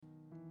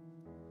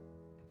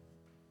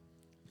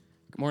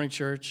Good morning,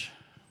 church.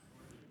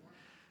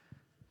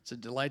 It's a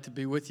delight to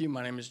be with you.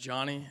 My name is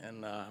Johnny,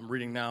 and I'm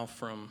reading now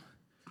from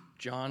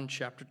John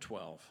chapter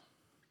 12.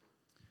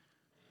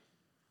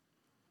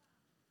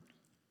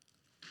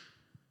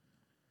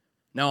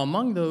 Now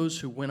among those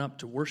who went up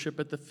to worship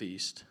at the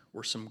feast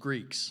were some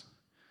Greeks.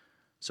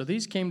 So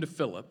these came to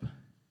Philip,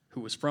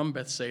 who was from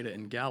Bethsaida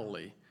in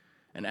Galilee,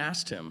 and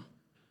asked him,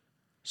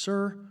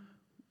 "Sir,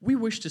 we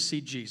wish to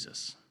see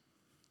Jesus."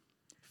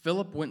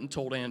 Philip went and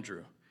told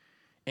Andrew.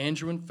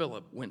 Andrew and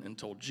Philip went and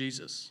told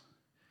Jesus.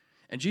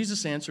 And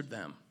Jesus answered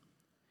them,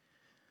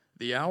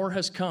 "The hour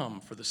has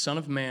come for the Son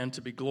of Man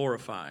to be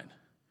glorified.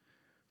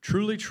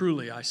 Truly,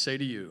 truly, I say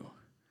to you,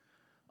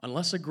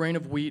 unless a grain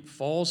of wheat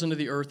falls into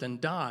the earth and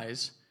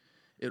dies,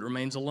 it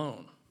remains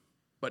alone.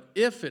 But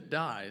if it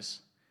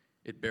dies,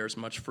 it bears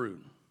much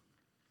fruit.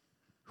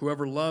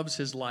 Whoever loves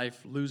his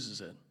life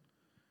loses it,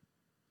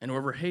 and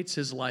whoever hates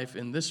his life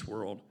in this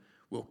world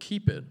will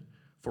keep it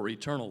for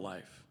eternal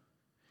life.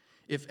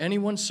 If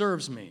anyone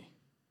serves me,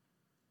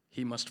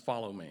 he must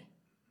follow me.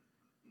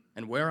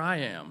 And where I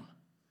am,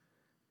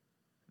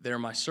 there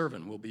my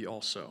servant will be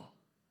also.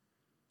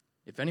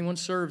 If anyone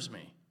serves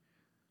me,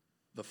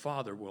 the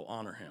Father will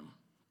honor him.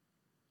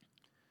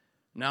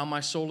 Now my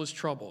soul is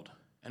troubled,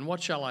 and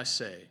what shall I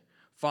say?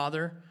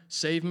 Father,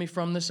 save me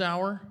from this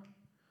hour?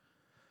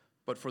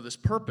 But for this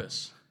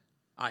purpose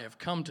I have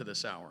come to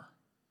this hour.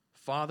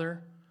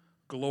 Father,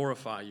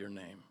 glorify your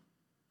name."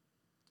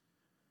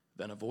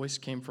 Then a voice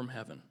came from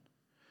heaven.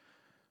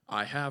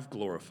 "I have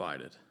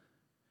glorified it,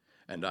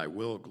 and I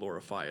will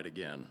glorify it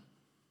again."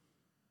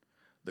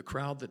 The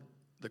crowd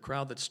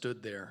that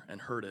stood there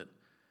and heard it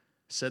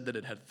said that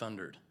it had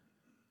thundered.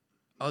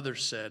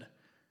 Others said,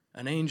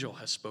 "An angel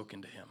has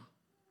spoken to him."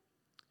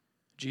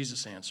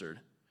 Jesus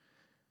answered,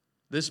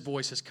 "This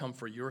voice has come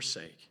for your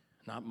sake,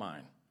 not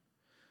mine.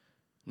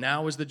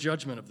 Now is the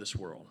judgment of this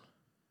world.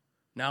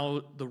 Now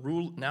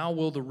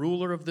will the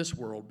ruler of this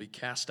world be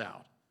cast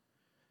out.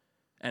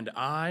 And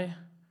I,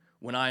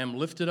 when I am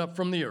lifted up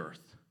from the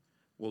earth,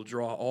 will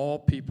draw all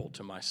people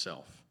to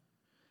myself."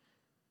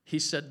 He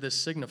said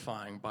this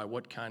signifying by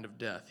what kind of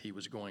death he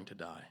was going to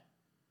die.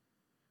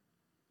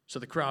 So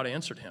the crowd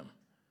answered him,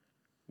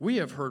 "We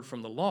have heard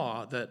from the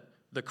law that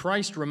the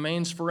Christ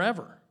remains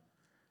forever.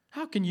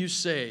 How can you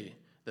say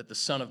that the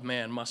Son of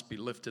Man must be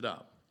lifted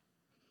up?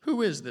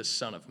 Who is this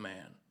Son of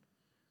Man?"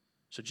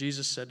 So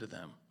Jesus said to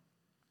them,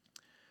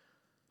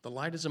 "The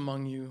light is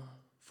among you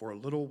for a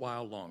little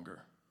while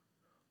longer.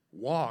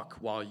 Walk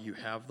while you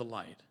have the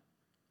light,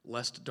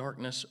 lest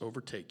darkness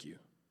overtake you.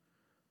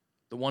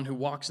 The one who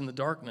walks in the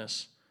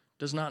darkness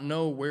does not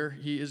know where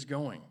he is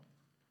going.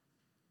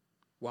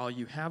 While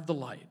you have the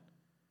light,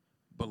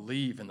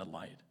 believe in the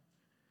light,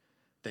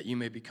 that you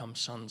may become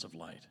sons of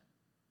light."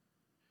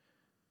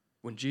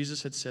 When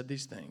Jesus had said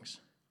these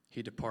things,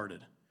 he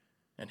departed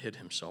and hid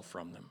himself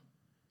from them.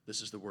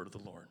 This is the word of the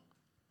Lord.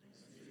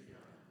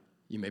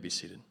 You may be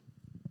seated.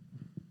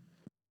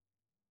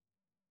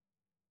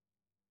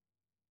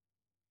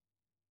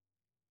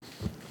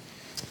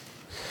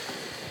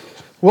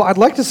 Well, I'd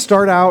like to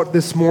start out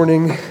this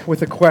morning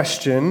with a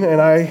question, and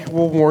I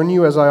will warn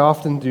you, as I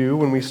often do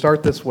when we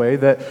start this way,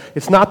 that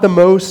it's not the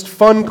most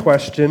fun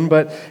question,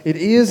 but it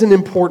is an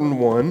important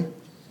one.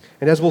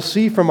 And as we'll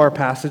see from our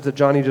passage that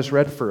Johnny just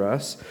read for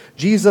us,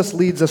 Jesus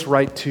leads us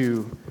right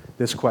to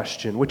this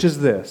question, which is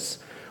this: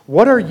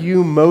 what are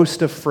you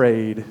most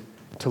afraid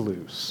to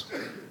lose?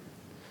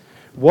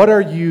 What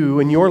are you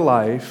in your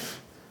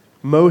life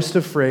most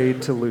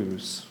afraid to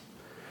lose?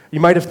 You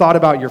might have thought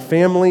about your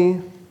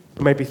family.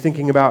 You might be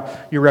thinking about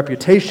your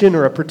reputation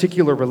or a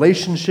particular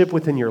relationship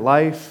within your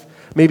life,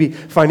 maybe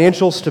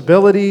financial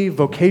stability,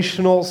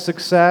 vocational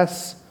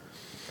success,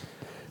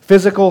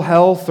 physical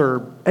health,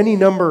 or any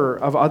number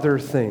of other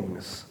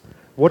things.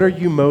 What are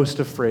you most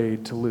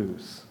afraid to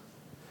lose?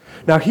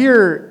 Now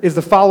here is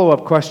the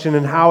follow-up question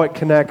and how it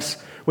connects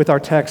with our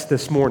text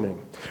this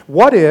morning.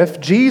 What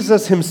if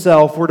Jesus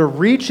himself were to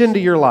reach into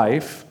your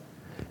life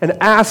and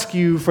ask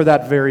you for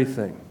that very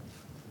thing?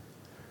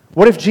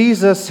 What if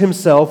Jesus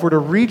himself were to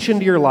reach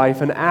into your life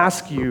and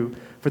ask you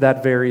for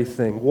that very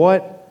thing?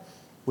 What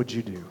would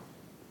you do?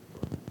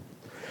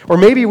 Or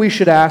maybe we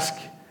should ask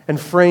and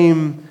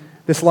frame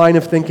this line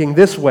of thinking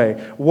this way: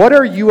 what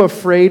are you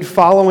afraid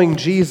following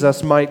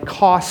Jesus might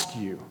cost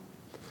you?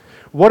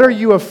 What are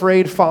you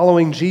afraid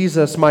following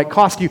Jesus might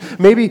cost you?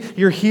 Maybe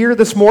you're here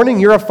this morning,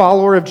 you're a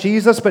follower of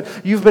Jesus, but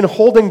you've been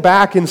holding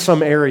back in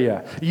some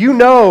area. You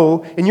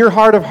know in your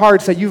heart of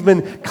hearts that you've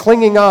been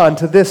clinging on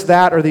to this,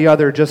 that, or the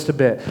other just a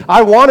bit.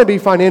 I want to be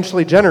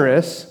financially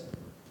generous,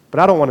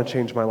 but I don't want to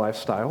change my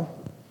lifestyle.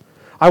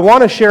 I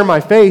want to share my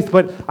faith,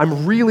 but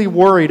I'm really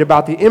worried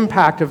about the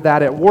impact of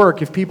that at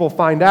work if people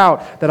find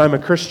out that I'm a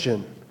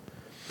Christian.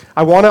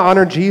 I want to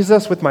honor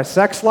Jesus with my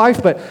sex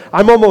life, but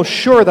I'm almost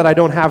sure that I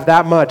don't have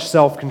that much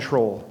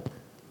self-control.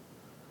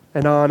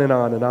 And on and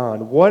on and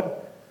on.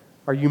 What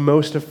are you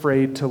most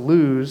afraid to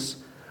lose?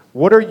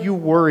 What are you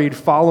worried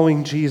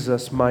following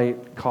Jesus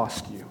might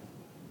cost you?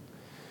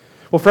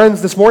 Well,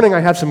 friends, this morning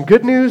I have some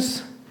good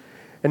news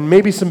and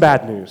maybe some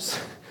bad news.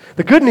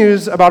 The good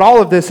news about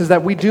all of this is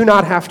that we do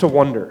not have to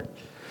wonder.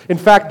 In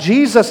fact,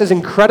 Jesus is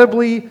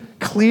incredibly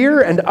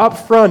clear and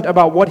upfront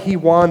about what he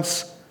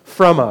wants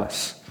from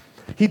us.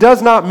 He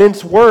does not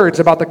mince words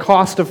about the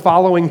cost of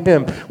following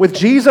him. With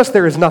Jesus,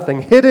 there is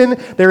nothing hidden.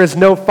 There is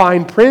no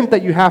fine print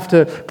that you have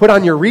to put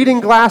on your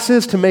reading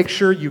glasses to make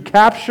sure you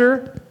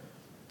capture.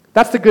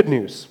 That's the good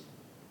news.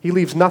 He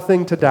leaves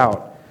nothing to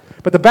doubt.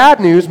 But the bad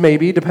news,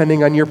 maybe,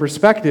 depending on your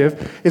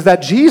perspective, is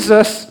that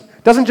Jesus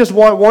doesn't just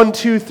want 1,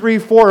 2, 3,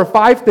 4, or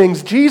 5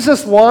 things.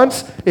 Jesus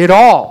wants it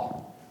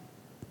all.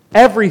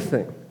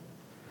 Everything.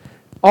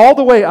 All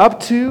the way up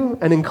to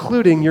and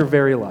including your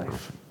very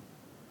life.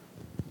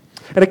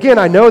 And again,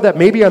 I know that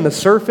maybe on the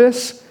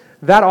surface,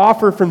 that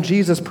offer from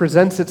Jesus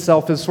presents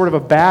itself as sort of a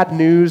bad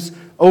news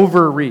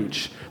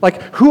overreach. Like,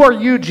 who are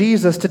you,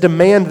 Jesus, to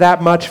demand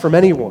that much from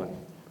anyone?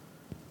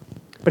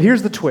 But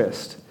here's the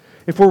twist.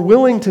 If we're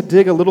willing to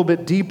dig a little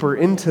bit deeper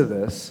into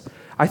this,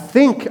 I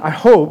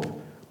hope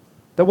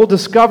that we'll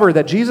discover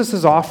that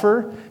Jesus'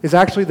 offer is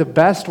actually the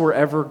best we're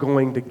ever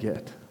going to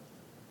get.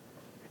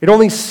 It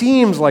only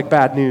seems like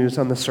bad news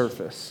on the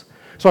surface.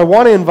 So I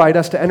want to invite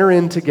us to enter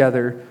in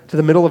together to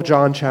the middle of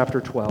John chapter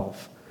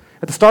 12.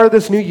 At the start of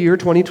this new year,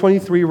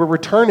 2023, we're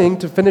returning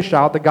to finish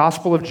out the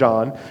Gospel of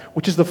John,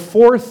 which is the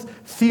 4th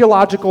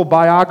theological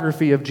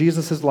biography of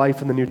Jesus'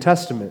 life in the New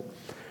Testament.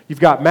 You've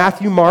got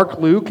Matthew, Mark,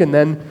 Luke, and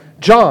then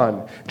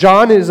John.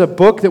 John is a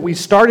book that we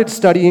started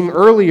studying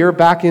earlier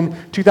back in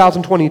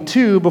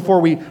 2022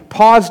 before we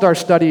paused our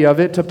study of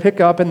it to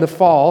pick up in the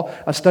fall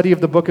a study of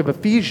the book of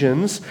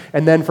Ephesians.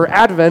 And then for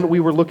Advent,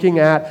 we were looking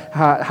at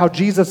how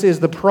Jesus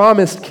is the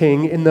promised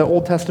king in the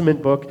Old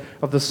Testament book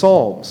of the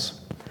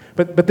Psalms.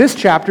 But this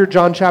chapter,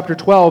 John chapter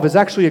 12, is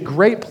actually a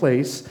great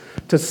place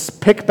to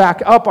pick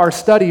back up our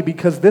study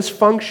because this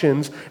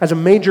functions as a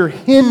major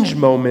hinge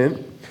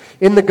moment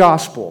in the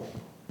gospel.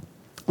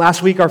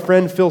 Last week, our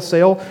friend Phil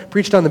Sale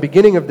preached on the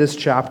beginning of this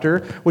chapter,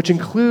 which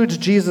includes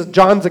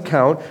John's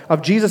account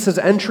of Jesus'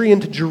 entry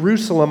into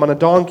Jerusalem on a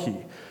donkey.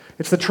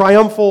 It's the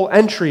triumphal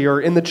entry, or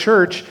in the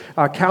church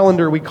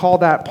calendar, we call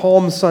that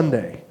Palm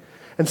Sunday.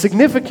 And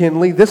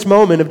significantly, this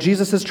moment of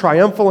Jesus'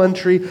 triumphal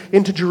entry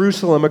into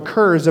Jerusalem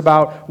occurs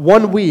about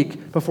 1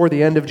 week before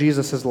the end of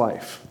Jesus'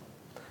 life.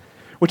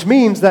 Which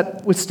means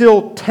that with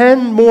still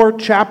 10 more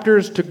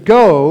chapters to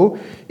go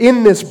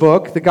in this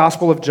book, the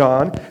Gospel of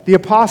John, the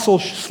apostle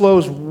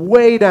slows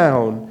way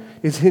down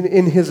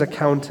in his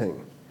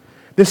accounting.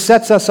 This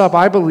sets us up,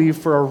 I believe,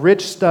 for a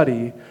rich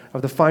study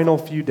of the final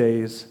few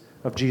days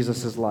of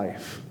Jesus'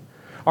 life.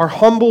 Our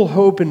humble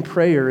hope and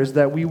prayer is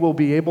that we will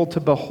be able to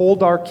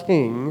behold our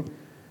King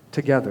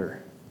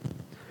together,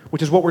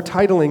 which is what we're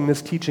titling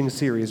this teaching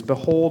series,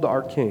 Behold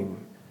Our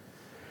King.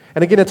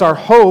 And again, it's our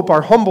hope,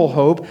 our humble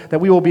hope, that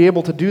we will be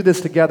able to do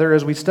this together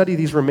as we study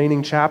these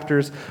remaining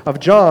chapters of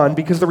John,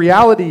 because the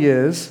reality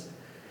is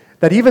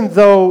that even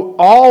though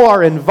all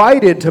are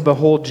invited to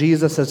behold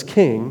Jesus as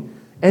King,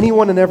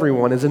 anyone and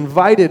everyone is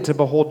invited to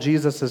behold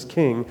Jesus as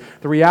King,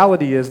 the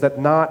reality is that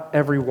not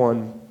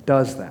everyone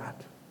does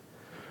that,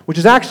 which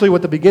is actually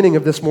what the beginning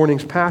of this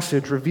morning's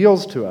passage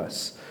reveals to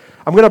us.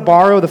 I'm going to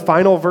borrow the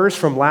final verse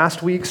from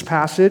last week's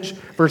passage,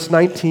 verse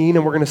 19,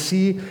 and we're going to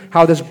see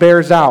how this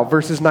bears out,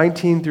 verses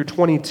 19 through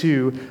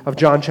 22 of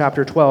John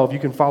chapter 12. You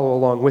can follow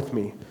along with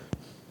me.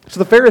 So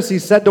the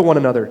Pharisees said to one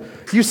another,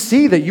 "You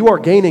see that you are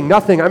gaining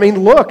nothing. I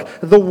mean, look,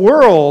 the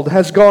world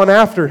has gone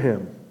after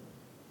him."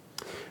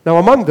 Now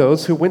among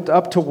those who went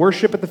up to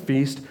worship at the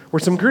feast were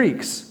some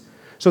Greeks.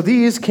 So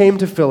these came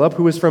to Philip,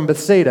 who was from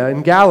Bethsaida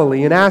in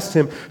Galilee, and asked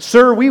him,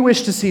 "Sir, we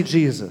wish to see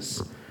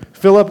Jesus."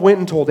 Philip went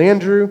and told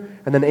Andrew,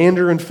 and then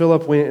Andrew and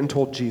Philip went and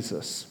told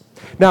Jesus.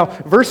 Now,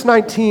 verse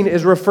 19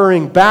 is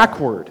referring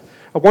backward.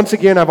 Once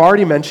again, I've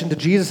already mentioned to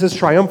Jesus'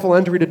 triumphal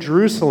entry to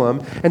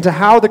Jerusalem and to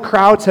how the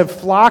crowds have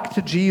flocked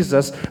to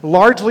Jesus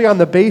largely on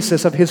the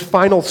basis of his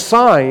final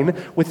sign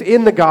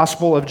within the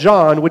Gospel of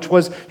John, which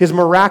was his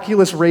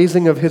miraculous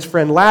raising of his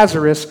friend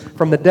Lazarus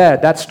from the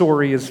dead. That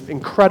story is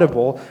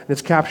incredible, and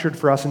it's captured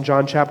for us in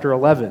John chapter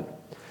 11.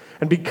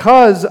 And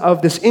because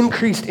of this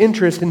increased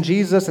interest in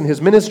Jesus and his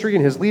ministry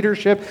and his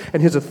leadership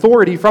and his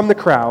authority from the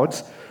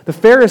crowds, the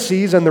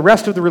Pharisees and the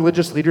rest of the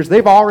religious leaders,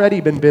 they've already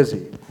been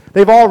busy.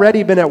 They've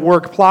already been at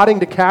work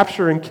plotting to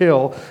capture and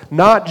kill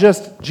not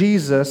just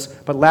Jesus,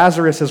 but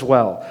Lazarus as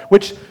well.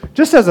 Which,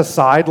 just as a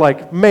side,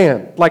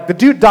 the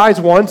dude dies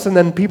once and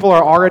then people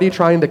are already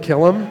trying to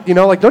kill him.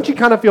 Don't you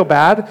kind of feel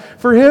bad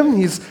for him?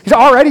 He's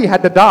already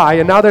had to die,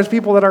 and now there's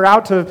people that are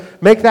out to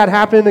make that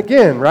happen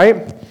again,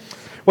 right?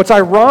 What's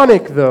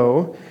ironic,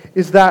 though,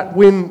 is that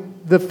when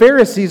the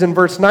Pharisees in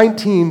verse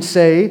 19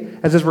 say,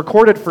 as is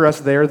recorded for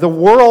us there, the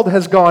world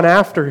has gone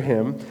after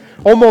him,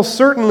 almost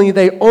certainly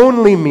they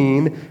only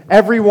mean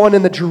everyone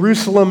in the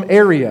Jerusalem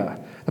area.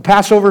 The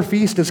Passover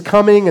feast is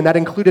coming, and that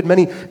included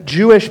many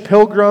Jewish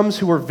pilgrims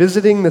who were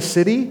visiting the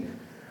city.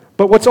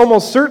 But what's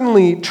almost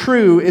certainly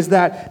true is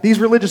that these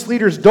religious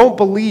leaders don't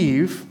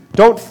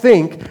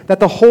think that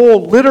the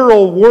whole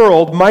literal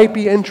world might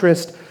be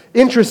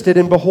interested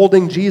in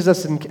beholding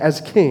Jesus as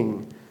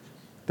king.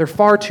 They're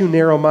far too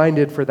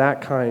narrow-minded for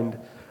that kind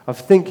of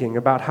thinking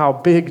about how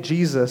big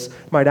Jesus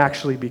might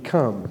actually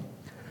become.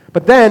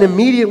 But then,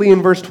 immediately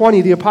in verse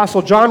 20, the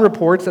Apostle John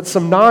reports that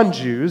some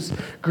non-Jews,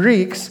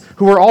 Greeks,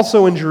 who were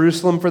also in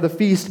Jerusalem for the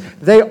feast,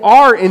 they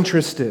are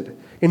interested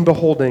in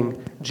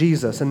beholding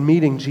Jesus and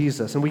meeting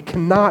Jesus. And we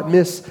cannot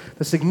miss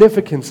the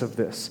significance of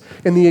this.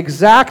 In the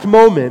exact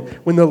moment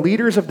when the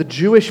leaders of the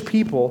Jewish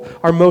people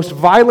are most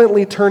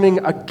violently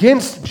turning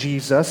against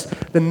Jesus,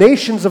 the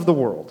nations of the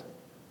world,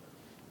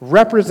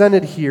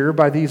 represented here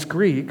by these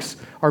Greeks,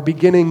 are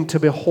beginning to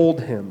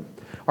behold him,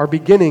 are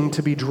beginning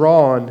to be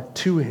drawn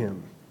to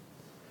him.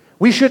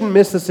 We shouldn't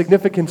miss the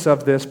significance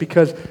of this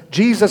because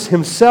Jesus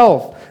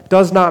himself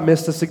does not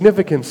miss the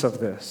significance of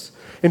this.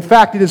 In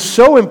fact, it is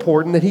so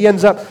important that he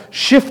ends up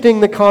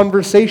shifting the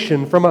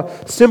conversation from a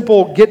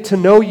simple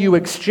get-to-know-you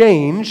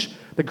exchange.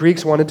 The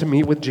Greeks wanted to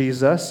meet with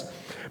Jesus,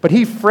 but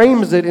he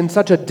frames it in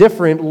such a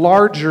different,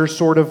 larger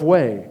sort of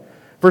way.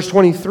 Verse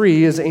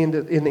 23 is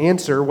in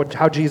answer,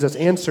 how Jesus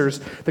answers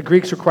the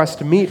Greeks' request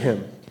to meet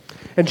him.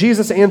 And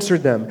Jesus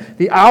answered them,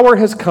 "The hour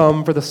has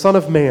come for the Son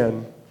of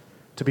Man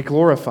to be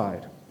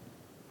glorified."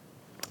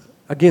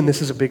 Again,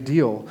 this is a big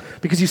deal.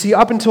 Because you see,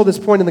 up until this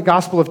point in the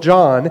Gospel of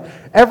John,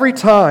 every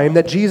time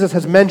that Jesus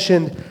has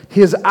mentioned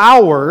his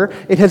hour,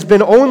 it has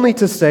been only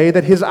to say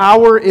that his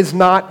hour is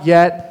not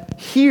yet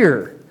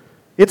here.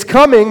 It's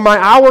coming, my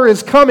hour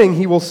is coming,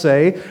 he will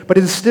say, but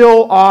it is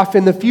still off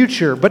in the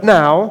future. But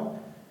now,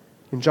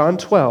 in John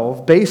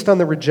 12, based on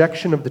the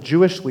rejection of the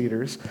Jewish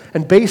leaders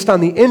and based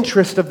on the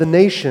interest of the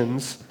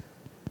nations,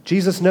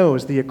 Jesus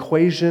knows the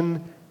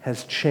equation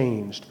has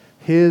changed.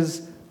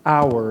 His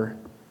hour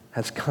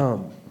has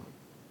come.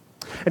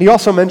 And he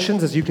also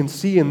mentions, as you can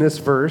see in this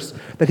verse,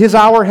 that his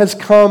hour has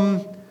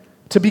come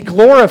to be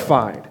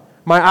glorified.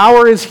 My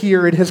hour is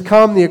here, it has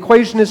come, the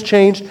equation has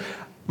changed.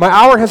 My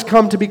hour has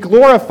come to be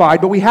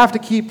glorified, but we have to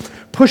keep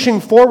pushing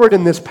forward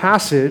in this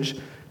passage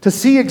to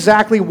see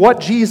exactly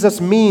what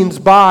Jesus means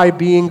by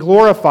being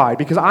glorified.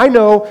 Because I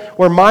know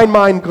where my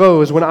mind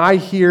goes when I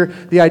hear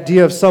the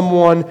idea of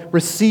someone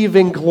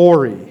receiving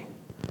glory.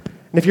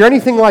 And if you're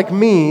anything like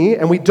me,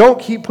 and we don't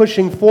keep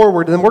pushing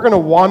forward, then we're going to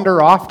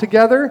wander off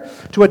together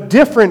to a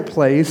different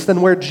place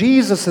than where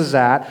Jesus is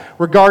at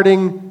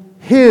regarding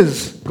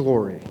his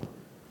glory.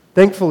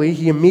 Thankfully,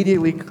 he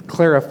immediately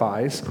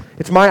clarifies,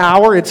 it's my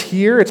hour, it's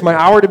here, it's my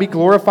hour to be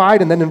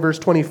glorified. And then in verse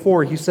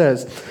 24, he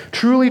says,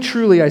 "Truly,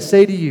 truly, I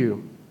say to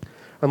you,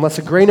 unless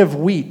a grain of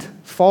wheat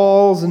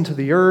falls into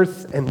the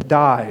earth and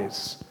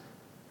dies,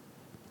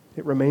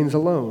 it remains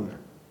alone.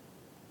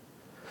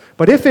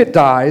 But if it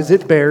dies,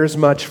 it bears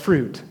much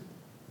fruit."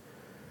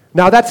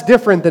 Now that's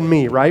different than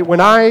me, right? When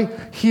I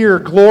hear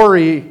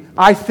glory,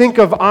 I think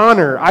of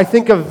honor, I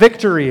think of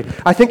victory,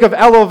 I think of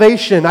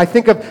elevation, I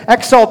think of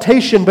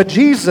exaltation. But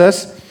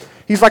Jesus,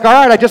 he's like, all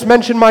right, I just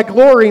mentioned my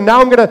glory.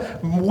 Now I'm going to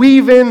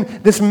weave in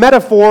this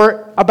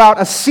metaphor about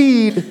a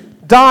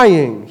seed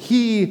dying.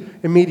 He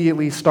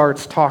immediately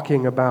starts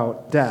talking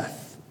about death.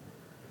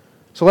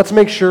 So let's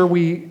make sure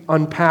we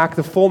unpack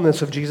the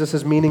fullness of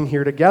Jesus' meaning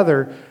here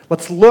together.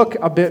 Let's look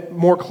a bit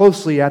more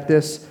closely at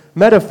this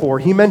metaphor.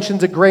 He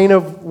mentions a grain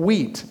of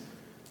wheat,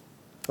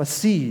 a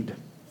seed.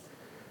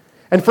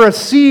 And for a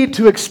seed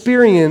to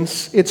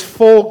experience its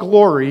full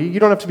glory, you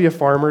don't have to be a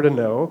farmer to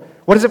know.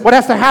 What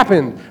has to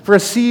happen for a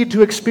seed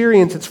to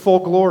experience its full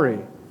glory?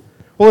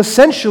 Well,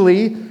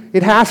 essentially,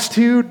 it has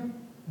to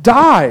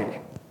die.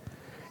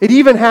 It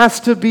even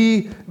has to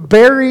be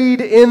buried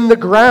in the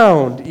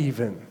ground,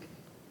 even.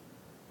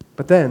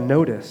 But then,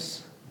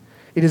 notice,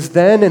 it is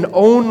then and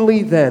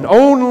only then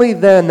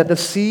that the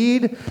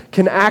seed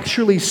can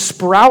actually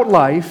sprout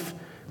life,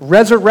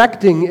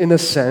 resurrecting in a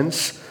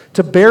sense,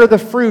 to bear the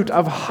fruit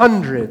of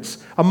hundreds,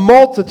 a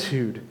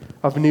multitude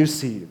of new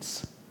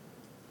seeds.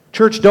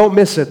 Church, don't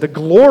miss it. The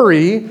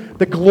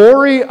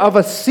glory of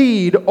a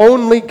seed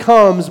only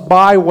comes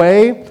by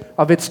way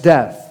of its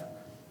death.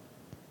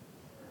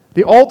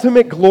 The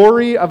ultimate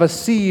glory of a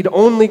seed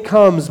only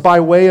comes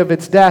by way of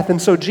its death.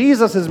 And so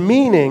Jesus is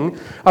meaning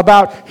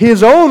about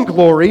his own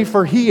glory,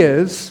 for he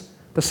is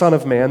the Son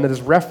of Man that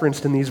is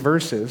referenced in these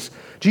verses.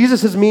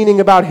 Jesus' meaning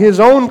about his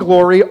own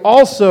glory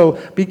also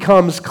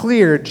becomes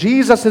clear.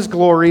 Jesus'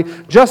 glory,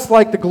 just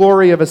like the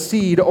glory of a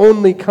seed,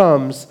 only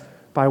comes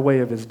by way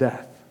of his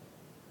death.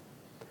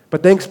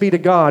 But thanks be to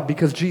God,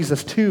 because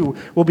Jesus too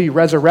will be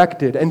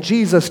resurrected, and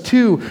Jesus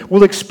too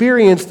will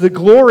experience the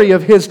glory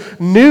of his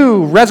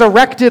new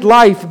resurrected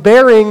life,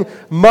 bearing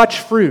much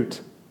fruit.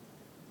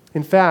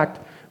 In fact,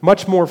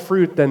 much more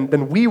fruit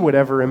than we would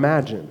ever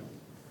imagine.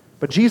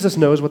 But Jesus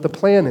knows what the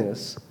plan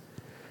is.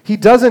 He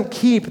doesn't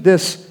keep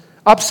this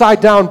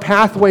upside-down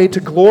pathway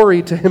to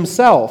glory to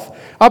himself.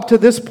 Up to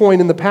this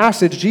point in the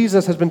passage,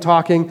 Jesus has been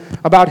talking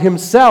about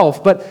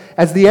himself, but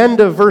as the end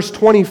of verse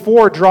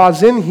 24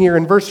 draws in here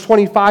and verse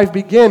 25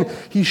 begin,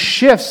 he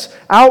shifts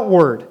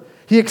outward.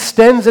 He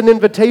extends an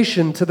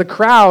invitation to the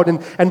crowd,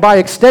 and by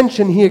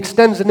extension, he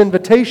extends an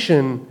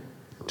invitation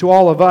to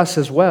all of us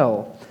as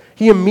well.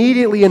 He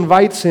immediately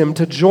invites him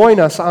to join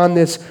us on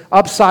this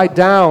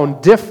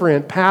upside-down,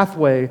 different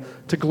pathway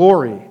to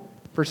glory,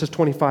 verses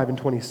 25 and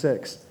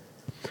 26.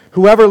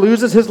 Whoever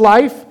loves his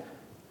life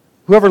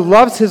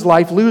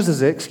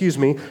loses it,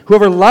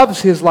 Whoever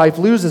loves his life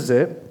loses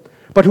it,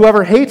 but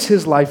whoever hates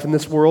his life in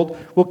this world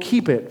will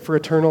keep it for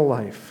eternal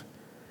life.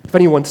 If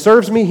anyone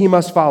serves me, he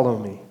must follow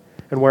me.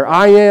 And where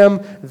I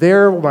am,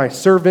 there will my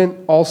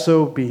servant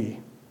also be.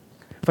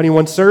 If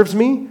anyone serves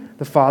me,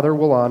 the Father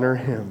will honor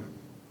him.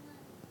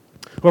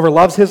 Whoever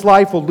loves his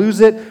life will lose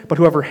it, but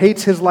whoever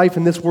hates his life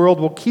in this world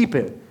will keep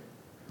it.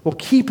 Will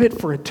keep it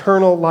for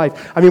eternal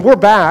life. I mean, we're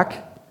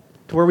back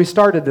to where we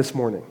started this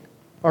morning,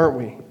 aren't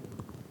we?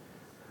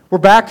 We're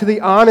back to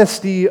the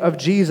honesty of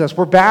Jesus.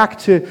 We're back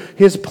to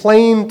his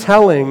plain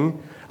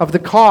telling of the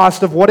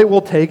cost of what it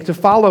will take to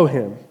follow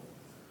him.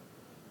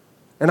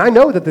 And I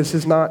know that this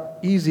is not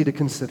easy to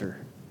consider.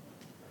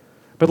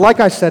 But like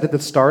I said at the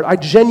start, I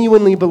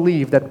genuinely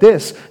believe that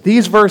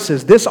these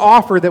verses, this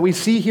offer that we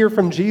see here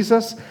from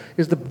Jesus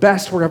is the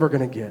best we're ever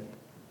going to get.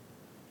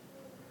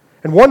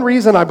 And one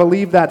reason I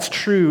believe that's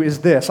true is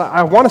this.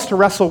 I want us to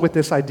wrestle with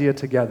this idea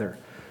together.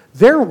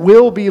 There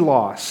will be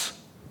loss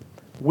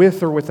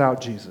with or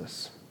without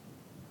Jesus.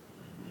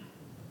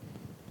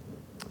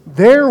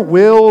 There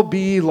will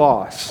be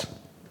loss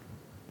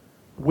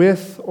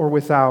with or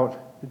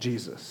without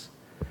Jesus.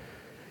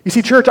 You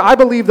see, church, I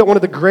believe that one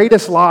of the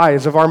greatest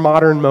lies of our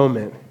modern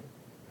moment,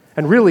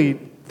 and really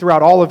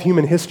throughout all of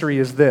human history,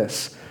 is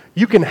this.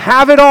 You can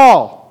have it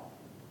all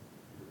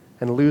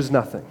and lose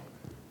nothing.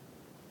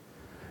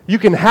 You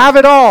can have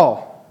it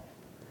all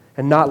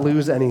and not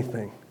lose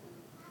anything.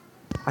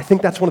 I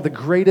think that's one of the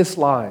greatest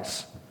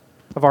lies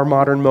of our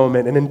modern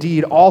moment, and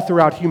indeed all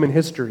throughout human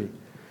history.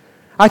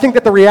 I think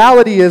that the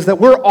reality is that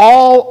we're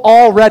all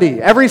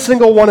already, every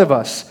single one of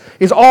us,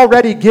 is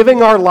already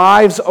giving our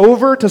lives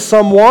over to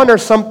someone or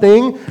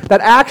something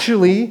that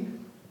actually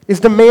is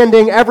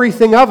demanding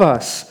everything of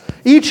us.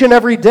 Each and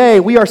every day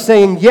we are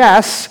saying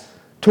yes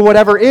to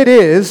whatever it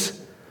is,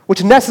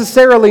 which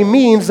necessarily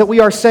means that we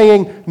are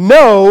saying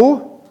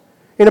no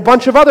in a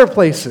bunch of other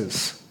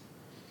places.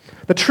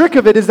 The trick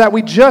of it is that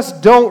we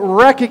just don't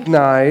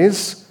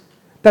recognize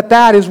that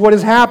that is what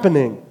is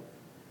happening.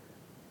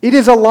 It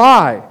is a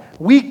lie.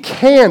 We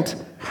can't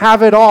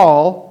have it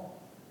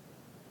all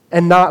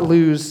and not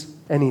lose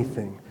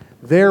anything.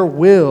 There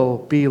will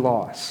be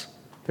loss.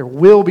 There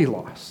will be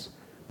loss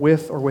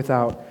with or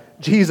without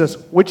Jesus,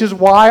 which is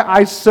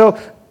why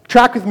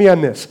track with me on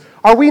this.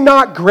 Are we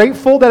not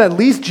grateful that at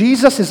least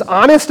Jesus is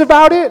honest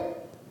about it?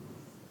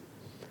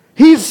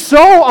 He's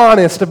so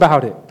honest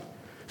about it.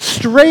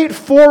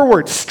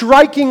 Straightforward,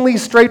 strikingly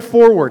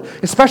straightforward,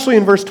 especially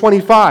in verse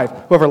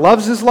 25. Whoever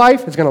loves his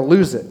life is going to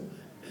lose it.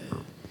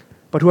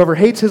 But whoever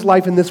hates his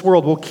life in this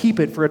world will keep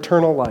it for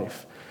eternal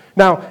life.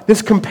 Now,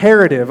 this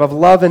comparative of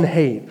love and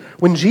hate,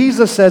 when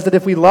Jesus says that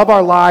if we love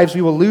our lives,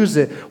 we will lose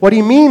it, what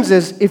he means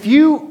is if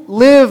you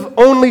live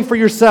only for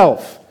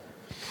yourself,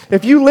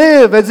 if you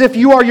live as if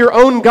you are your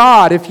own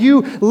God, if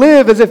you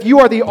live as if you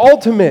are the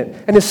ultimate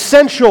and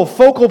essential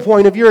focal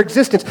point of your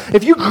existence,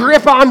 if you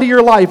grip onto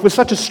your life with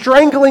such a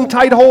strangling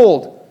tight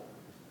hold,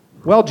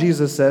 well,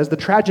 Jesus says, the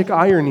tragic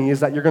irony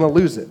is that you're going to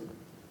lose it.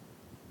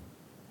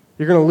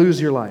 You're going to lose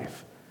your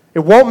life. It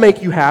won't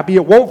make you happy.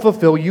 It won't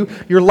fulfill you.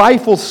 Your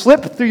life will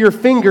slip through your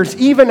fingers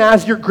even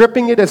as you're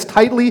gripping it as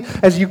tightly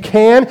as you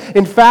can.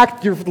 In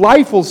fact, your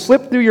life will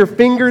slip through your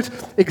fingers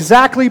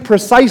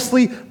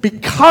precisely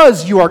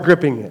because you are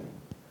gripping it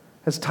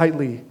as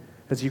tightly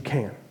as you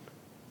can.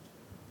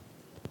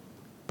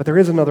 But there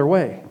is another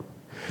way.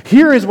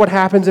 Here is what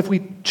happens if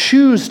we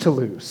choose to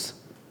lose.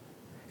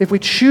 If we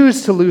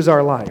choose to lose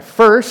our life.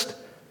 First,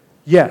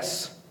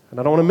 yes, and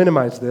I don't want to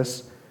minimize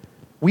this,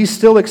 we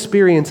still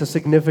experience a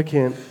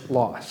significant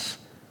loss.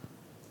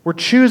 We're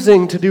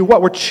choosing to do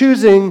what? We're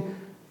choosing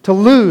to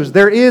lose.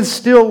 There is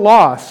still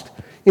loss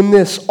in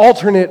this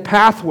alternate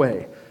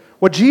pathway.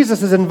 What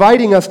Jesus is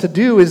inviting us to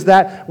do is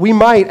that we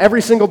might,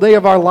 every single day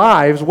of our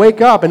lives, wake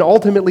up and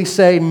ultimately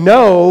say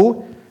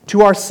no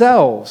to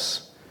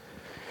ourselves.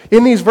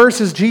 In these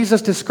verses,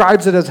 Jesus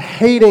describes it as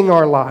hating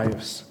our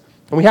lives.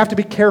 And we have to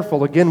be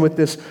careful, again, with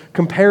this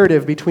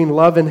comparative between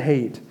love and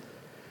hate.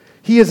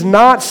 He is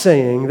not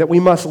saying that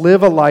we must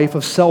live a life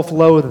of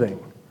self-loathing,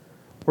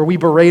 where we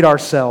berate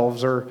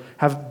ourselves or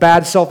have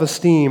bad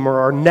self-esteem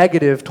or are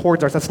negative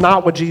towards ourselves. That's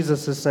not what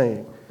Jesus is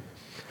saying.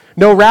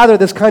 No, rather,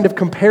 this kind of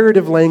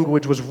comparative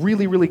language was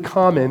really, really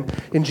common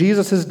in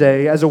Jesus'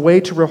 day as a way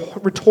to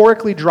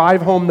rhetorically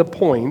drive home the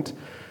point.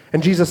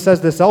 And Jesus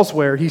says this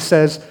elsewhere. He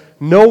says,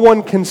 no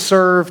one can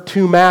serve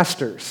two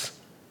masters.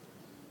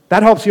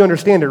 That helps you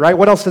understand it, right?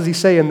 What else does he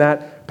say in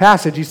that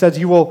passage? He says,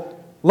 you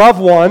will love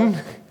one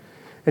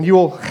and you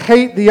will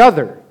hate the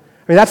other.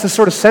 I mean, that's the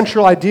sort of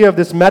central idea of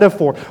this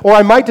metaphor. Or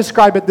I might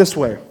describe it this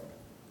way.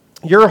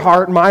 Your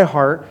heart, my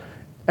heart,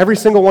 every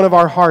single one of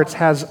our hearts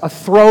has a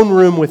throne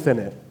room within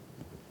it.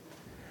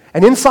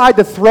 And inside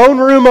the throne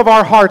room of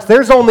our hearts,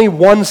 there's only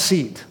one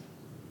seat.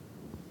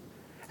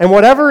 And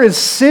whatever is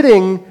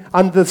sitting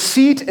on the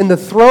seat in the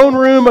throne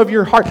room of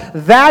your heart,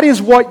 that is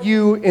what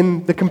you,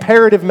 in the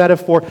comparative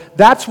metaphor,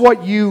 that's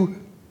what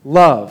you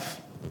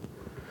love.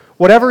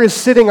 whatever is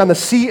sitting on the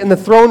seat in the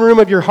throne room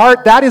of your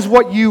heart, that is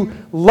what you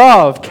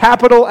love.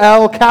 Capital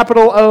L,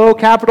 capital O,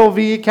 capital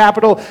V,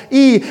 capital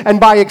E. And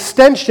by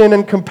extension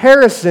and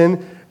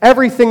comparison,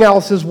 everything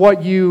else is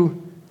what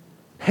you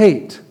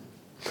hate.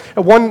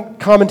 And one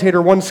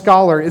commentator, one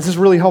scholar, this is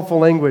really helpful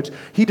language.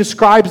 He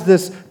describes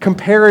this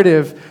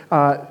comparative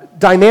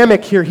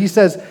dynamic here. He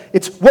says,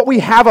 it's what we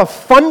have a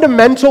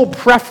fundamental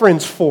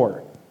preference for.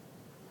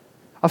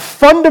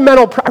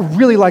 I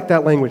really like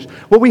that language.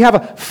 What we have a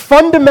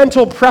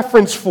fundamental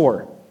preference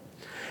for.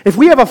 If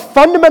we have a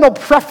fundamental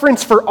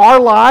preference for our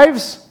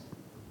lives,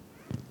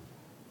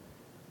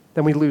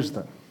 then we lose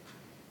them.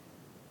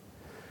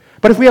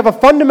 But if we have a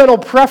fundamental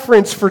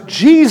preference for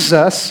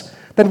Jesus,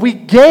 then we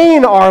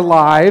gain our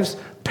lives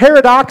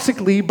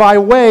paradoxically by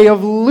way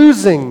of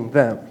losing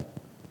them.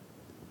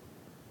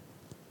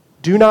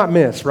 Do not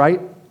miss,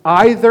 right?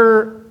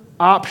 Either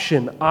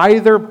option,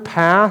 either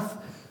path,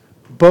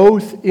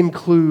 both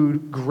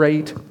include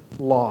great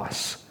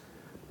loss.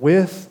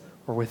 With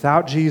or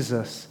without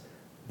Jesus,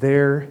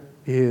 there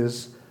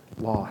is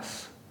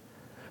loss.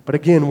 But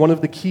again, one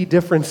of the key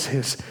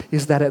differences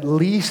is that at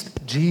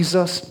least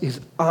Jesus is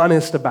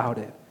honest about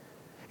it.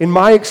 In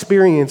my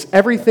experience,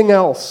 everything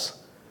else,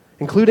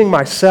 including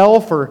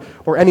myself or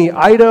any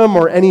item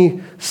or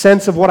any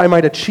sense of what I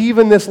might achieve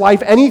in this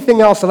life, anything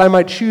else that I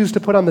might choose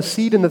to put on the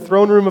seat in the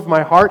throne room of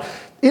my heart,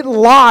 it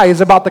lies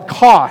about the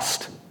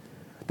cost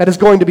that is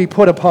going to be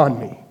put upon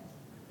me.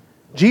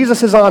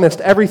 Jesus is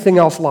honest, everything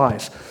else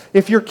lies.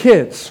 If your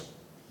kids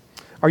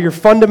are your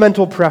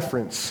fundamental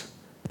preference,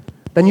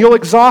 then you'll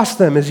exhaust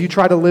them as you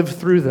try to live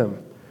through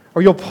them,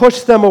 or you'll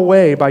push them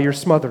away by your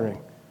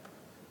smothering.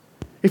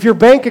 If your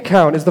bank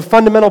account is the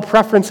fundamental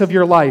preference of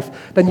your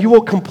life, then you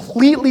will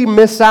completely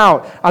miss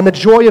out on the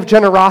joy of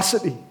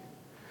generosity,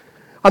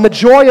 on the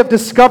joy of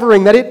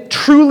discovering that it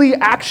truly,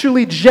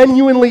 actually,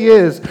 genuinely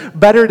is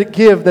better to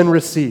give than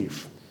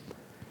receive.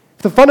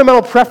 If the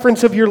fundamental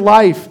preference of your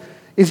life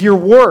is your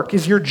work,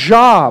 is your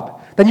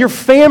job, then your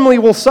family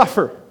will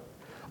suffer,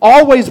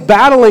 always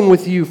battling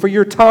with you for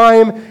your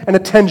time and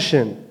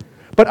attention.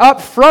 But up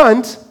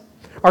front,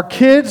 our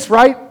kids,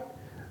 right?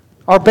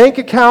 Our bank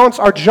accounts,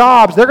 our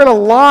jobs, they're going to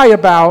lie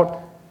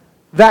about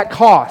that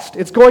cost.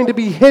 It's going to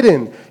be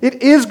hidden.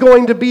 It is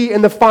going to be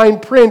in the fine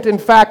print. In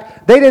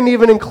fact, they didn't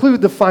even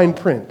include the fine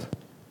print.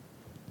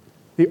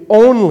 The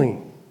only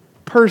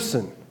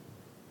person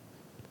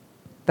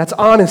that's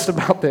honest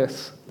about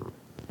this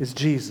is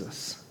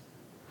Jesus.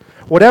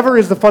 Whatever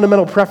is the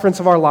fundamental preference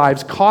of our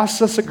lives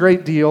costs us a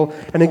great deal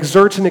and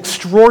exerts an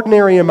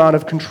extraordinary amount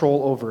of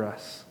control over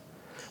us.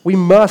 We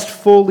must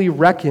fully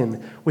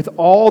reckon with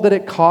all that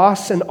it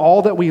costs and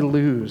all that we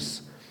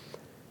lose.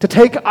 To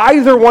take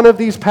either one of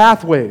these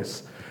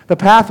pathways, the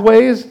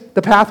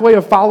pathway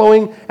of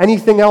following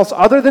anything else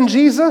other than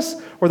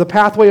Jesus, or the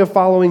pathway of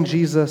following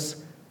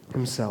Jesus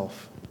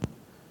himself.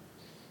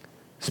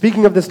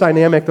 Speaking of this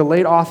dynamic, the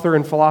late author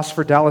and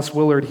philosopher Dallas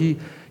Willard, he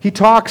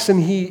talks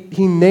and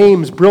he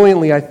names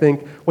brilliantly, I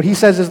think, what he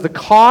says is the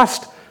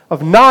cost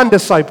of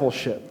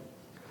non-discipleship.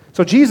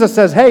 So Jesus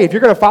says, hey, if you're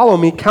going to follow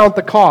me, count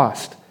the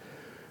cost.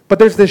 But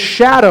there's this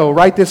shadow,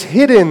 right? This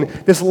hidden,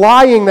 this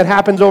lying that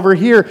happens over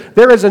here.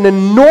 There is an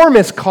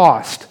enormous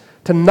cost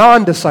to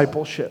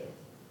non-discipleship.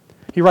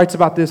 He writes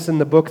about this in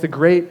the book, The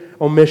Great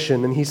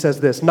Omission, and he says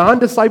this: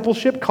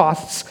 non-discipleship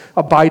costs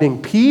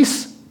abiding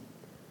peace.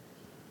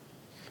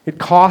 It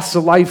costs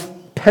a life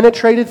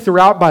penetrated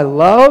throughout by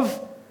love.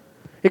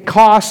 It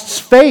costs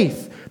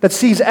faith that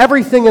sees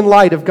everything in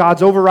light of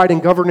God's overriding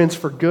governance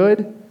for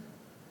good.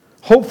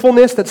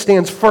 Hopefulness that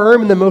stands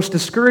firm in the most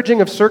discouraging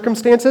of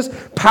circumstances.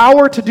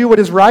 Power to do what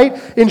is right.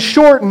 In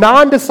short,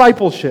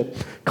 non-discipleship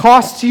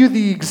costs you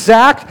the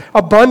exact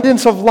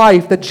abundance of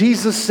life that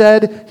Jesus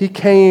said he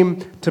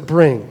came to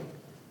bring.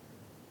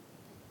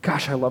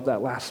 Gosh, I love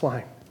that last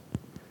line.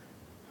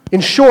 In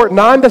short,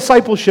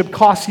 non-discipleship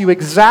costs you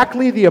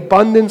exactly the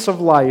abundance of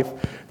life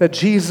that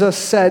Jesus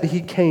said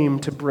he came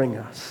to bring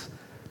us,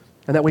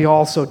 and that we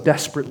all so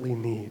desperately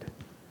need.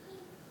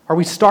 Are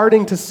we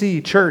starting to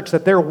see, church,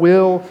 that there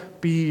will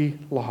be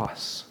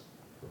loss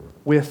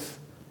with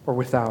or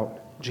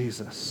without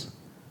Jesus?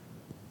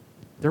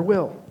 There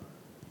will.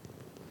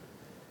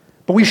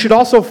 But we should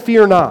also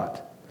fear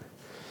not.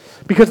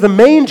 Because the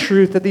main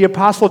truth that the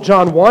Apostle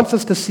John wants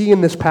us to see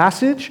in this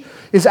passage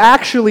is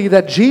actually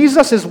that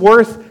Jesus is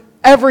worth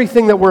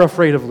everything that we're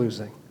afraid of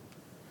losing.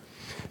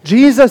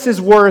 Jesus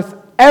is worth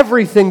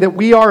everything that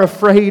we are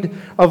afraid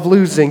of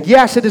losing.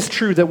 Yes, it is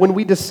true that when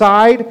we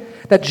decide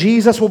that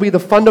Jesus will be the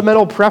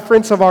fundamental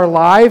preference of our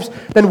lives,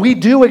 then we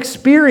do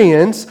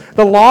experience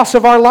the loss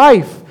of our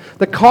life.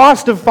 The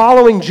cost of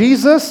following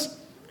Jesus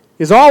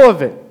is all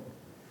of it.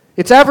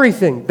 It's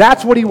everything.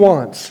 That's what he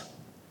wants.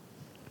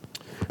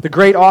 The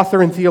great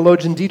author and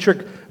theologian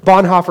Dietrich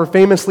Bonhoeffer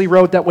famously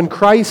wrote that when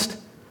Christ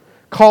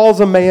calls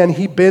a man,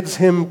 he bids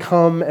him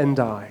come and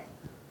die.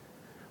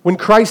 When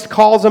Christ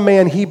calls a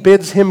man, he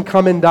bids him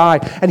come and die.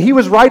 And he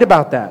was right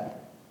about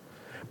that.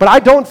 But I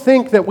don't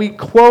think that we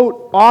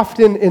quote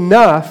often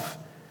enough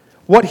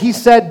what he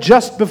said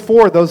just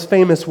before those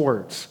famous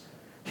words.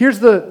 Here's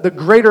the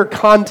greater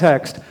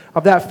context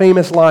of that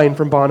famous line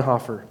from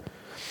Bonhoeffer.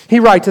 He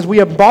writes, as we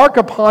embark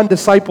upon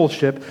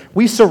discipleship,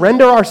 we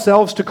surrender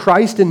ourselves to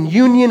Christ in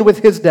union with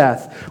his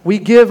death. We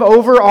give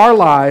over our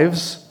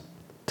lives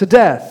to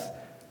death.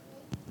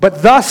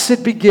 But thus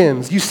it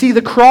begins. You see,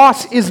 the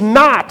cross is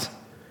not.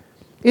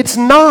 It's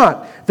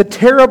not the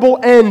terrible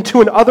end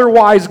to an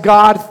otherwise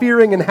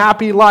God-fearing and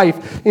happy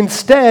life.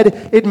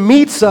 Instead, it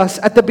meets us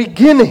at the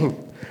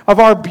beginning of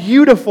our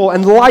beautiful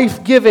and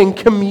life-giving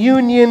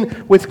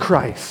communion with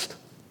Christ.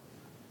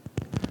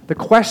 The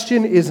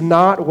question is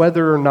not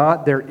whether or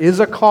not there is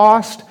a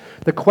cost.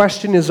 The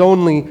question is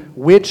only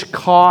which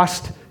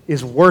cost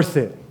is worth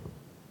it.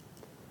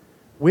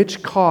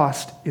 Which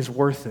cost is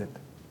worth it?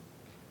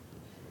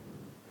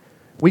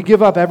 We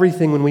give up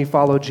everything when we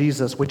follow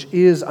Jesus, which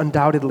is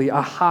undoubtedly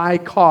a high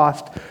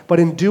cost, but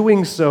in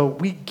doing so,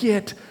 we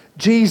get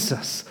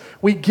Jesus.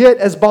 We get,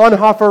 as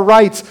Bonhoeffer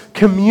writes,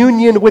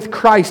 communion with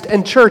Christ.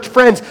 And church,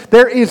 friends,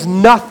 there is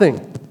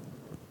nothing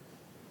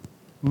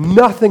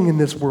in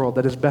this world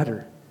that is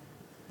better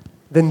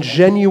than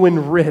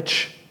genuine,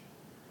 rich,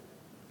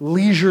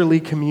 leisurely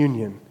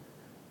communion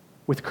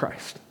with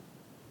Christ.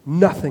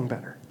 Nothing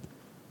better.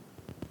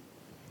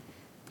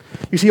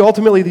 You see,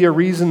 ultimately, the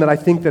reason that I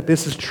think that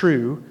this is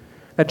true,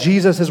 that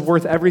Jesus is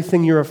worth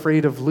everything you're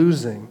afraid of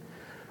losing,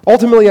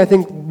 ultimately, I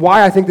think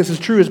why I think this is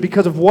true is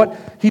because of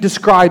what he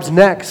describes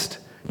next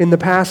in the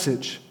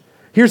passage.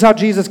 Here's how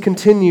Jesus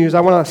continues.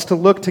 I want us to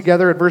look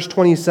together at verse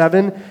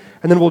 27,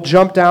 and then we'll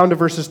jump down to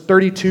verses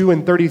 32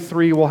 and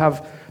 33. We'll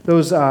have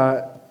those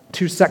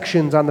two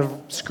sections on the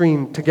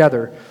screen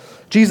together.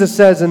 Jesus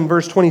says in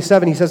verse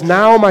 27, he says,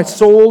 "Now my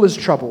soul is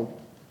troubled.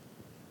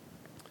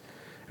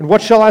 And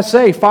what shall I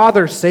say?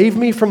 Father, save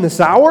me from this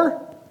hour?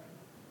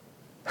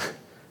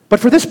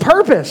 But for this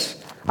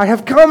purpose I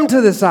have come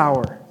to this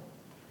hour."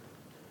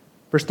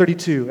 Verse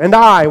 32, "And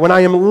I, when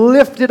I am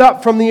lifted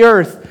up from the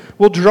earth,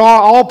 will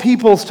draw all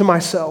peoples to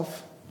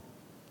myself."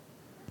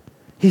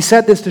 He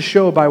said this to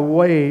show by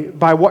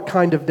what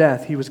kind of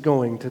death he was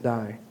going to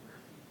die.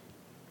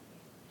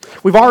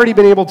 We've already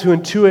been able to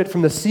intuit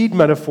from the seed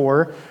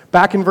metaphor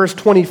back in verse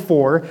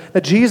 24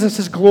 that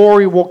Jesus'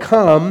 glory will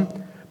come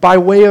by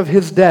way of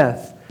his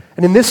death.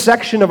 And in this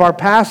section of our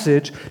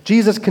passage,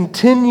 Jesus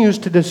continues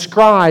to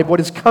describe what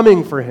is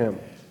coming for him.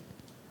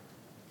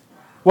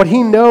 What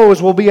he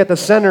knows will be at the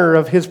center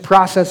of his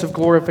process of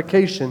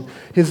glorification,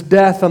 his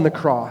death on the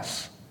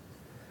cross.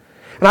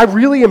 And I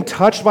really am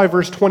touched by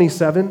verse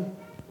 27.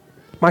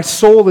 My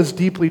soul is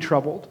deeply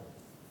troubled.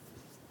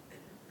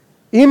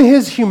 In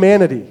his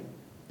humanity,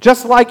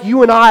 just like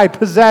you and I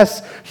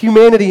possess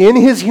humanity, in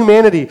his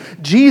humanity,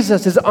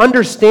 Jesus is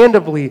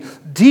understandably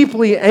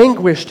deeply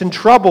anguished and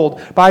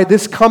troubled by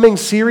this coming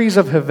series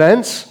of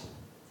events.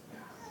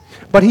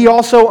 But he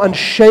also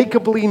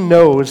unshakably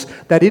knows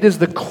that it is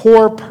the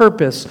core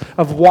purpose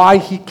of why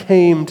he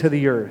came to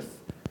the earth.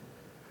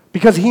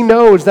 Because he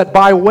knows that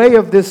by way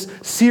of this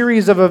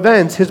series of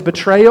events, his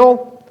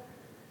betrayal,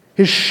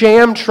 his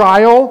sham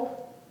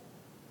trial,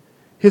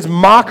 his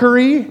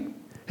mockery,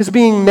 his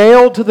being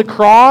nailed to the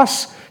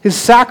cross, his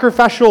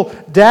sacrificial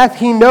death,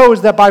 he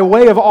knows that by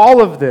way of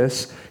all of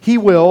this, he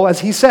will,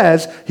 as he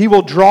says, he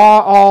will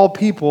draw all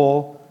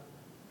people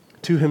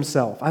to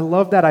himself. I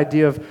love that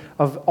idea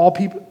of all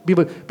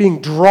people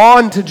being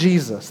drawn to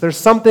Jesus. There's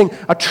something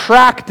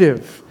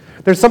attractive.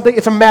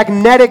 It's a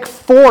magnetic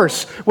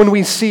force when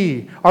we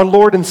see our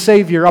Lord and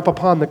Savior up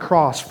upon the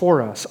cross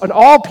for us. And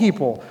all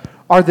people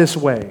are this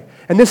way.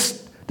 And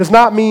this does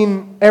not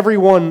mean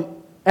everyone,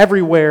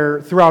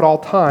 everywhere, throughout all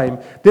time.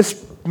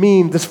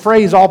 This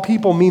phrase, all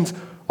people, means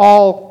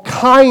all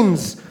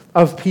kinds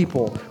of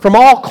people from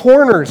all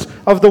corners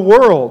of the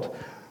world,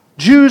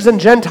 Jews and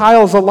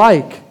Gentiles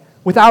alike,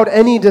 without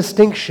any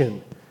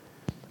distinction.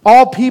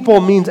 All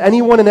people means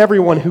anyone and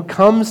everyone who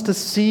comes to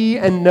see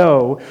and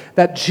know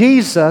that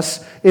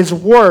Jesus is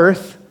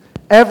worth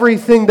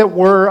everything that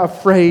we're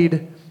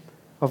afraid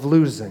of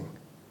losing.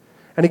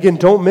 And again,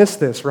 don't miss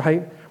this,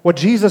 right? What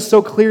Jesus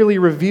so clearly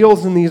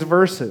reveals in these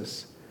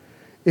verses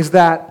is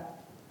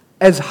that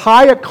as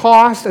high a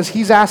cost as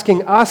he's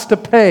asking us to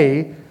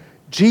pay,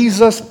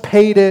 Jesus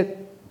paid it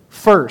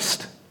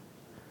first.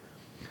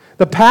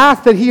 The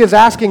path that he is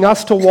asking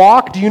us to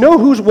walk, do you know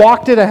who's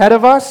walked it ahead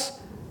of us?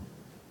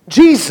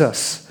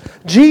 Jesus.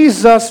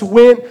 Jesus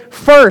went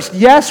first.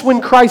 Yes,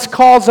 when Christ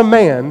calls a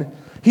man,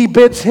 he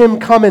bids him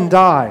come and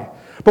die.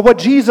 But what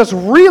Jesus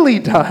really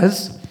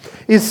does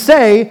is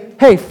say,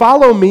 hey,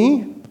 follow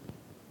me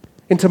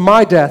into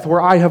my death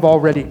where I have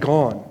already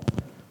gone.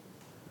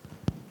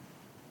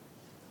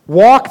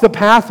 Walk the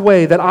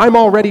pathway that I'm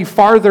already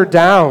farther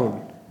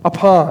down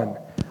upon.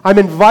 I'm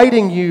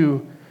inviting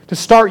you to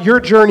start your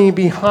journey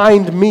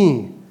behind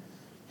me.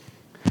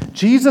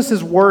 Jesus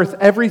is worth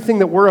everything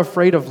that we're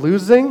afraid of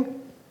losing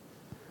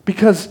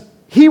because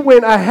he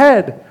went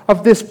ahead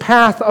of this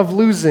path of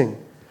losing.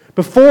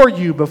 Before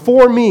you,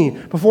 before me,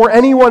 before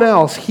anyone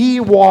else, he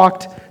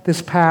walked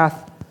this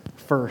path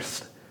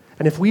first.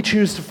 And if we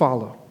choose to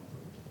follow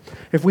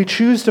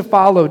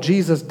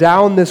Jesus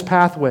down this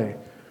pathway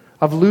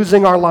of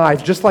losing our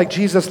lives, just like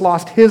Jesus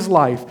lost his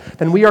life,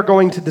 then we are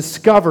going to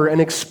discover and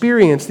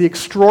experience the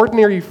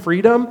extraordinary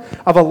freedom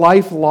of a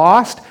life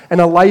lost and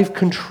a life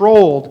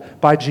controlled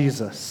by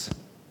Jesus.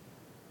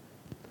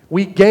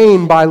 We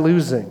gain by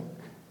losing.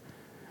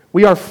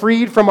 We are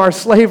freed from our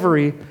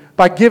slavery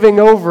by giving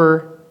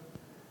over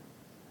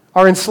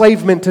our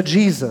enslavement to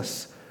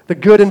Jesus, the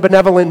good and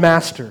benevolent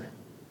master.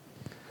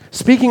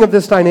 Speaking of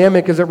this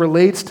dynamic as it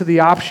relates to the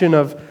option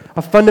of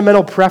a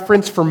fundamental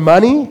preference for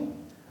money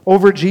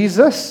over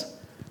Jesus,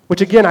 which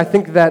again, I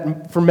think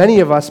that for many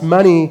of us,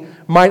 money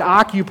might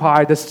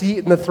occupy the seat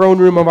in the throne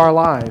room of our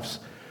lives.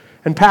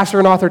 And pastor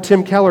and author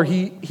Tim Keller,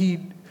 he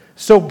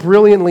so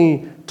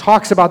brilliantly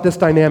talks about this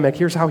dynamic.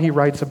 Here's how he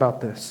writes about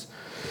this.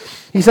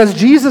 He says,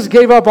 Jesus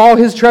gave up all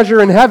his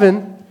treasure in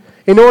heaven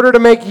in order to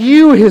make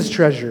you his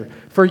treasure,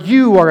 for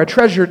you are a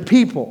treasured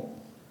people.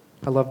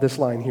 I love this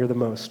line here the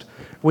most.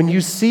 When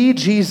you see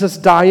Jesus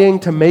dying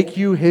to make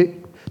you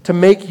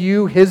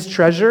his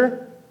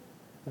treasure,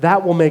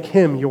 that will make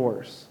him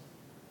yours.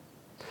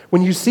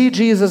 When you see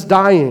Jesus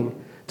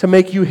dying to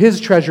make you his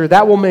treasure,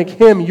 that will make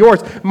him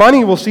yours.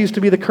 Money will cease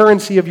to be the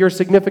currency of your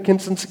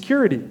significance and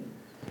security,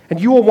 and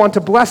you will want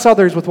to bless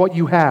others with what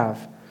you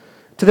have.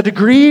 To the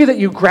degree that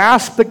you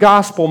grasp the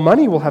gospel,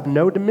 money will have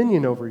no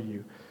dominion over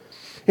you.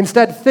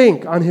 Instead,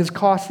 think on his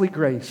costly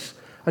grace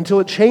until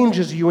it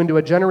changes you into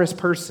a generous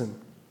person.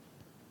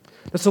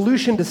 The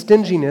solution to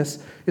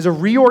stinginess is a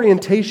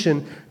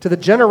reorientation to the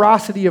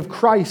generosity of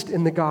Christ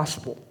in the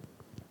gospel.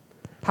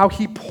 How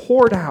he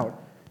poured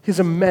out his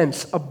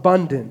immense,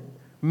 abundant,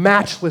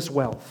 matchless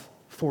wealth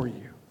for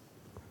you.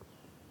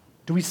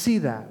 Do we see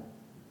that?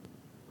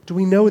 Do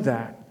we know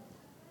that?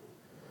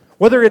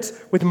 Whether it's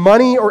with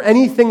money or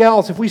anything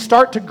else, if we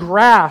start to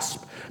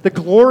grasp the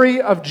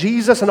glory of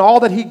Jesus and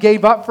all that he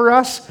gave up for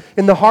us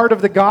in the heart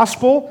of the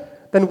gospel,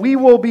 then we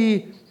will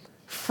be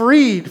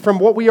freed from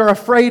what we are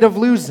afraid of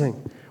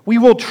losing. We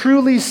will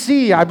truly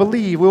see, I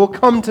believe, we will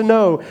come to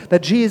know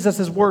that Jesus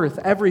is worth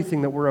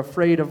everything that we're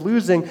afraid of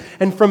losing.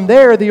 And from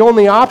there, the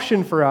only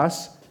option for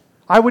us,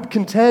 I would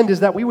contend, is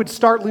that we would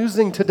start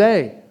losing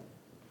today.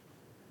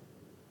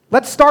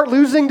 Let's start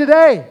losing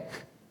today,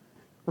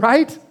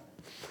 right?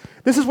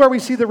 This is where we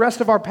see the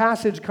rest of our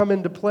passage come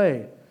into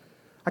play.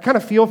 I kind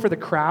of feel for the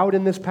crowd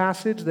in this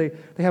passage. They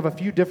have a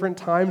few different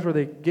times where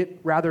they get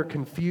rather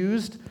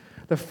confused.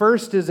 The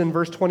first is in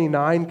verse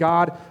 29.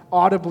 God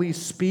audibly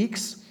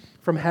speaks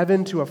from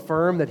heaven to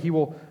affirm that he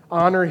will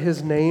honor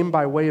his name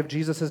by way of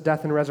Jesus'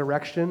 death and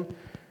resurrection. And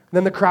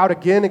then the crowd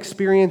again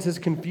experiences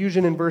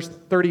confusion in verse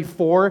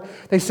 34.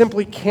 They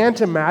simply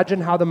can't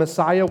imagine how the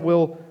Messiah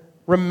will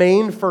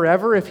remain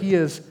forever if he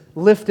is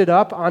lifted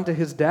up onto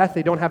his death.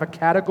 They don't have a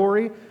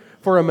category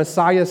for a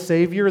Messiah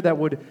Savior that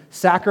would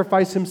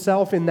sacrifice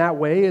himself in that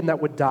way and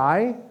that would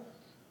die.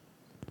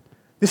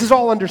 This is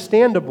all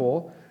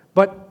understandable,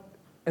 but,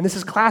 and this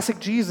is classic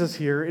Jesus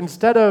here,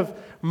 instead of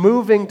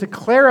moving to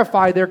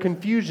clarify their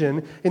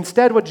confusion,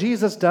 instead what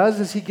Jesus does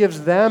is he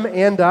gives them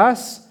and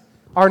us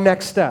our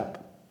next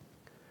step.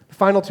 The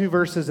final two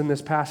verses in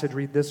this passage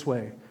read this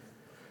way.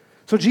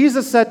 So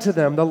Jesus said to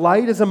them, "The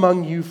light is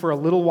among you for a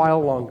little while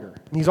longer."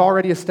 And he's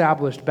already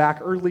established back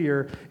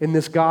earlier in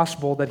this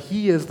gospel that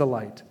he is the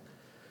light.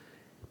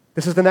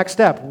 This is the next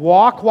step.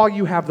 Walk while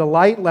you have the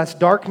light, lest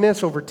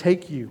darkness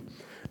overtake you.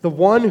 The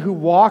one who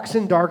walks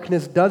in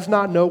darkness does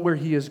not know where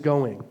he is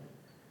going.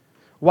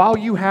 While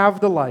you have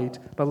the light,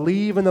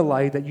 believe in the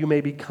light that you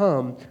may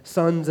become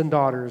sons and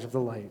daughters of the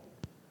light.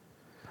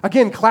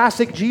 Again,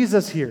 classic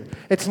Jesus here.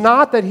 It's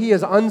not that he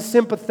is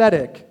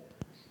unsympathetic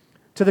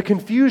to the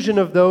confusion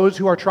of those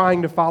who are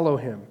trying to follow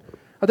him.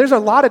 There's a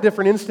lot of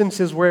different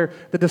instances where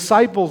the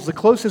disciples, the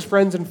closest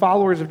friends and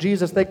followers of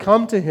Jesus, they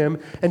come to him,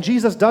 and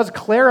Jesus does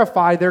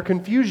clarify their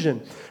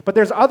confusion. But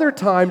there's other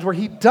times where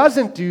he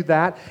doesn't do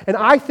that, and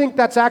I think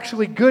that's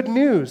actually good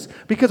news,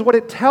 because what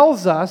it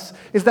tells us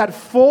is that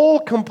full,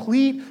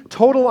 complete,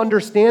 total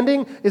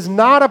understanding is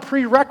not a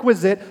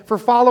prerequisite for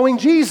following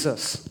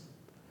Jesus.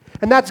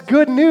 And that's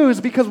good news,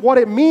 because what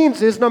it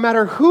means is no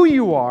matter who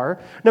you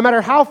are, no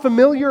matter how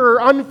familiar or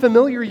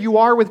unfamiliar you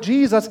are with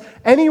Jesus,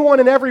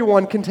 anyone and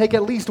everyone can take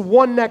at least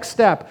one next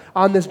step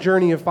on this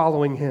journey of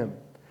following him.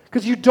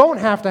 Because you don't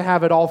have to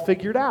have it all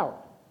figured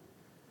out.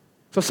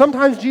 So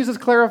sometimes Jesus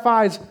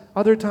clarifies,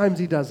 other times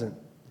he doesn't.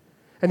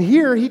 And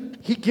here he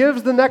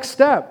gives the next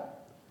step.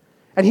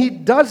 And he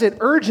does it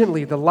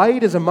urgently. The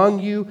light is among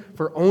you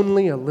for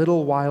only a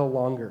little while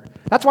longer.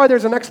 That's why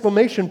there's an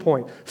exclamation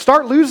point.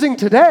 Start losing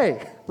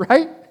today,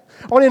 right?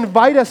 I want to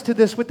invite us to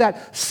this with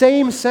that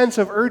same sense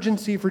of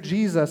urgency for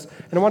Jesus.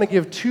 And I want to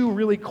give two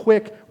really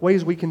quick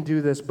ways we can do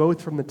this,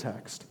 both from the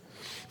text.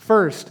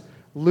 First,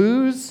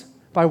 lose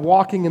by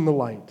walking in the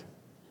light.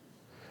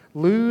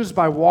 Lose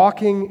by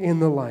walking in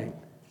the light.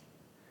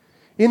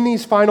 In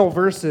these final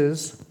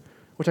verses,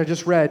 which I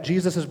just read,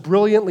 Jesus is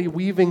brilliantly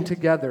weaving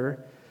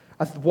together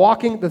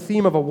the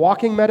theme of a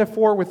walking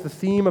metaphor with the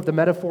theme of the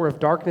metaphor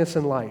of darkness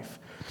and life.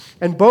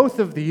 And both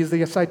of these,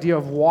 this idea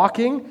of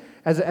walking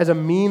as a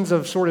means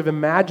of sort of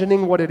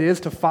imagining what it is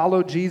to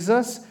follow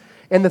Jesus,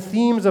 and the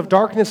themes of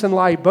darkness and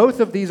light,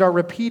 both of these are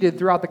repeated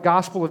throughout the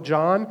Gospel of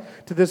John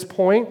to this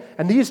point.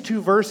 And these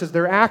two verses,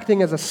 they're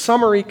acting as a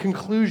summary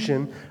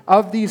conclusion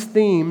of these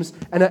themes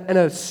and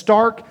a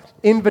stark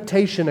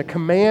invitation, a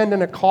command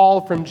and a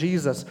call from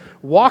Jesus.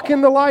 Walk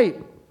in the light.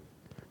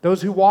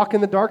 Those who walk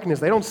in the darkness,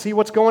 they don't see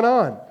what's going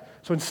on.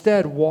 So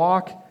instead,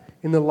 walk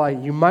in the light.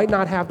 You might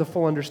not have the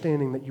full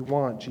understanding that you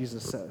want,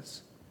 Jesus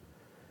says.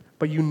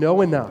 But you know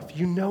enough.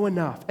 You know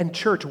enough. And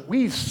church,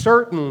 we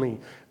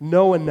certainly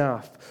know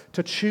enough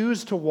to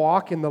choose to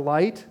walk in the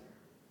light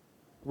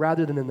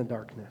rather than in the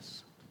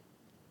darkness.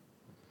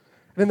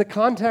 And in the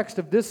context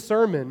of this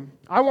sermon,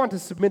 I want to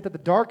submit that the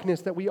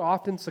darkness that we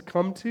often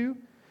succumb to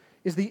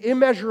is the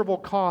immeasurable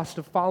cost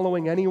of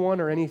following anyone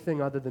or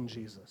anything other than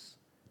Jesus.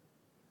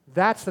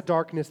 That's the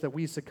darkness that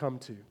we succumb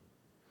to.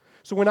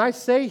 So when I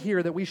say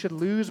here that we should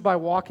lose by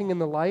walking in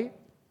the light,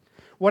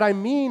 what I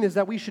mean is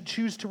that we should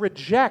choose to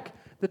reject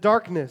the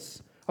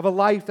darkness of a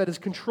life that is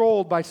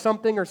controlled by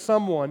something or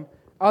someone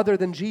other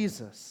than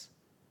Jesus.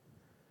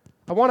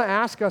 I want to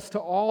ask us to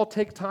all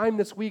take time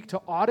this week to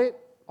audit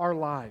our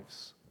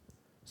lives,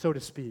 so to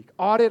speak.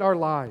 Audit our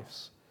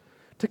lives.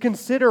 To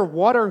consider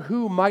what or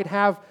who might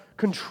have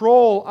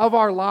control of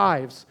our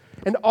lives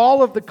and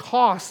all of the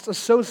costs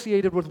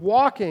associated with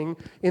walking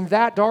in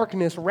that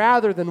darkness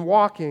rather than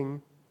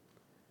walking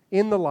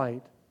in the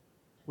light,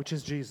 which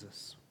is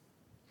Jesus.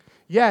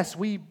 Yes,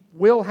 we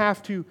will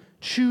have to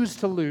choose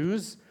to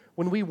lose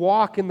when we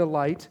walk in the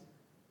light,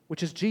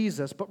 which is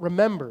Jesus, but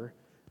remember,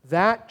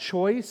 that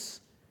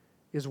choice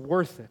is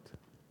worth it.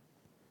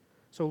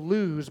 So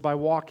lose by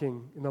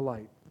walking in the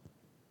light.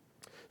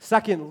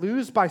 Second,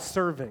 lose by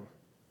serving.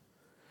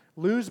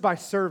 Lose by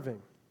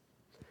serving.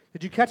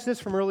 Did you catch this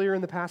from earlier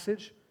in the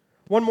passage?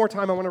 One more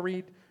time, I want to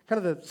read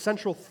kind of the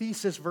central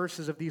thesis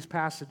verses of this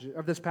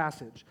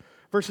passage.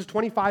 Verses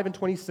 25 and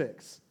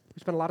 26. We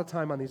spent a lot of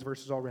time on these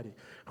verses already.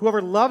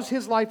 Whoever loves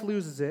his life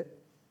loses it,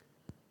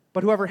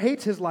 but whoever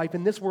hates his life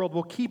in this world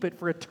will keep it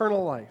for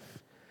eternal life.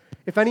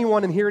 If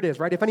anyone, and here it is,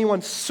 right? If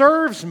anyone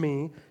serves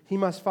me, he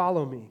must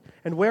follow me.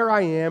 And where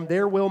I am,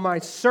 there will my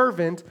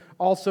servant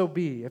also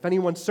be. If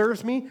anyone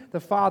serves me, the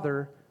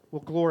Father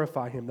will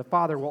glorify him. The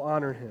Father will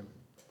honor him.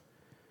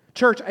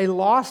 Church, a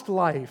lost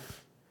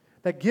life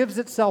that gives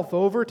itself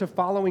over to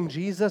following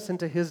Jesus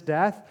into his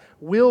death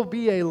will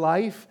be a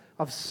life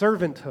of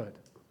servanthood.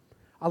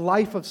 A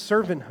life of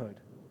servanthood.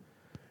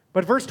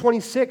 But verse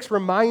 26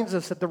 reminds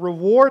us that the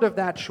reward of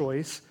that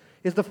choice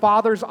is the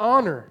Father's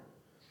honor.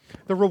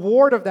 The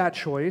reward of that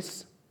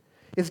choice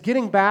is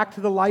getting back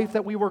to the life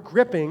that we were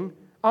gripping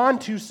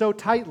onto so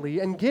tightly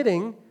and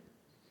getting,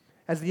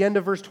 as the end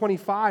of verse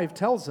 25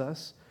 tells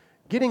us,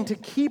 getting to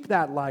keep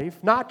that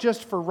life, not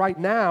just for right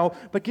now,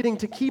 but getting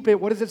to keep it,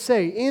 what does it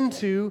say?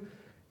 Into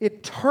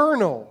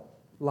eternal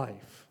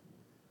life.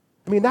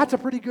 I mean, that's a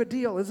pretty good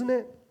deal, isn't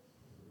it?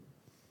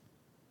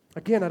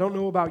 Again, I don't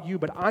know about you,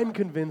 but I'm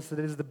convinced that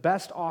it is the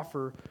best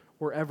offer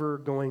we're ever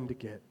going to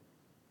get.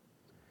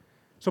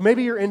 So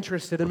maybe you're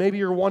interested and maybe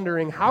you're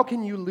wondering, how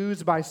can you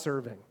lose by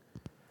serving?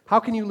 How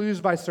can you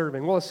lose by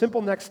serving? Well, a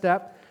simple next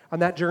step on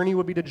that journey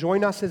would be to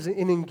join us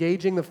in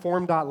engaging the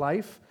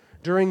Form.life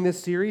during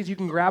this series. You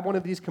can grab one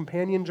of these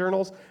companion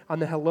journals on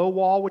the hello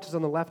wall, which is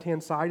on the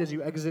left-hand side as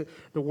you exit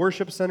the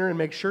worship center, and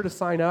make sure to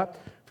sign up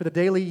for the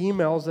daily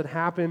emails that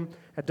happen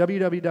at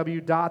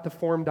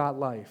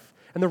www.theform.life.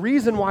 And the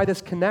reason why this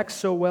connects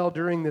so well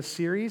during this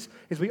series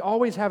is we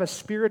always have a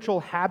spiritual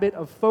habit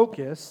of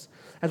focus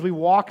as we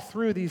walk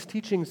through these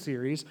teaching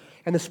series.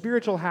 And the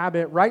spiritual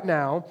habit right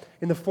now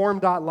in the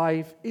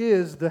Form.life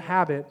is the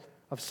habit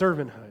of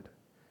servanthood.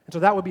 And so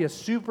that would be a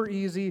super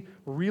easy,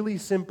 really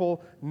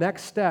simple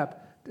next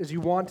step as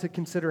you want to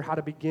consider how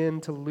to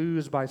begin to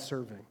lose by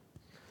serving.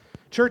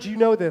 Church, you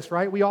know this,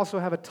 right? We also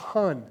have a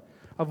ton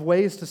of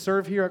ways to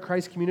serve here at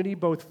Christ Community,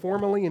 both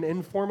formally and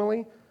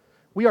informally.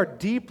 We are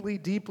deeply,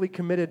 deeply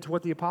committed to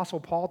what the Apostle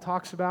Paul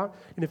talks about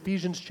in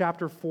Ephesians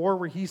chapter 4,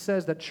 where he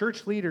says that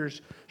church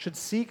leaders should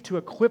seek to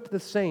equip the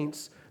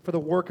saints for the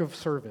work of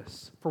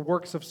service, for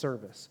works of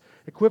service.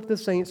 Equip the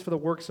saints for the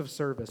works of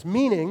service.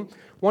 Meaning,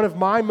 one of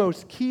my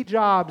most key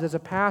jobs as a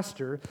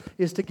pastor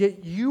is to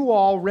get you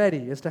all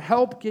ready, is to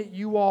help get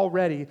you all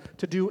ready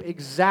to do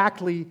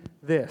exactly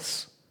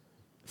this.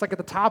 It's like at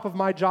the top of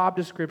my job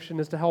description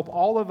is to help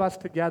all of us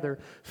together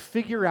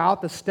figure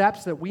out the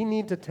steps that we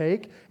need to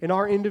take in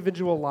our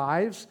individual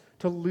lives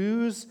to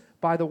lose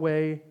by the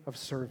way of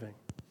serving.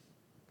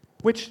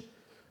 Which,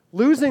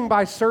 losing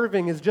by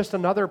serving is just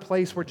another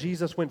place where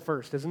Jesus went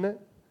first, isn't it?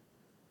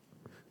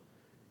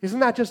 Isn't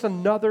that just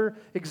another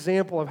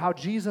example of how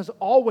Jesus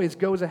always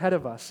goes ahead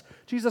of us?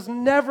 Jesus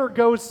never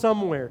goes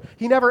somewhere.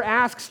 He never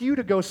asks you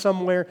to go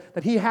somewhere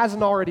that he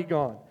hasn't already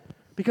gone.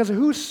 Because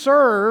who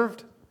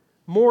served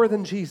more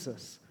than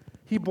Jesus?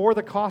 He bore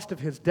the cost of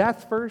his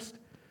death first,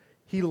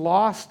 he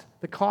lost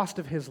the cost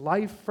of his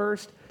life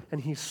first, and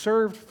he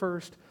served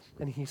first,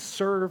 and he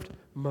served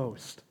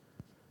most.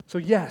 So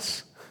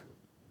yes,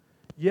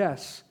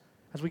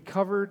 as we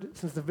covered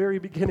since the very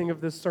beginning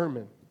of this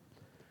sermon,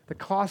 the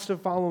cost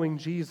of following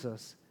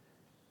Jesus,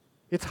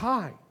 it's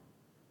high.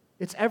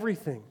 It's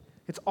everything.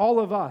 It's all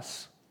of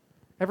us,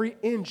 every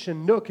inch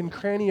and nook and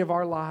cranny of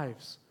our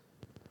lives.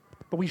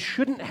 But we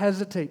shouldn't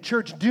hesitate.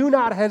 Church, do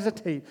not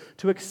hesitate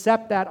to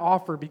accept that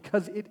offer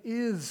because it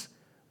is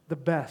the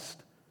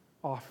best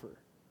offer.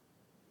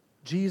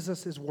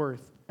 Jesus is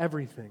worth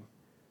everything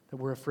that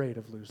we're afraid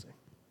of losing.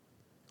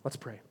 Let's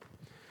pray.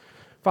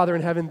 Father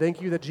in heaven,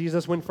 thank you that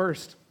Jesus went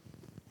first.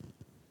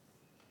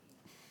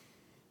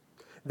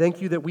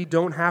 Thank you that we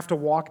don't have to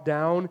walk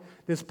down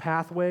this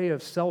pathway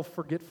of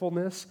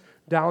self-forgetfulness,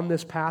 down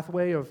this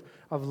pathway of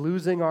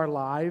losing our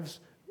lives,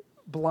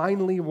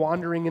 blindly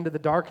wandering into the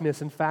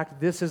darkness. In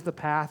fact, this is the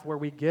path where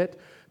we get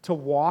to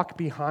walk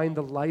behind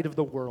the light of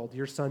the world,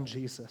 your Son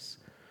Jesus,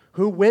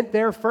 who went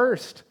there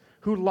first,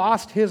 who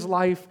lost his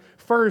life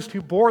first,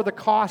 who bore the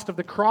cost of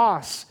the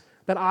cross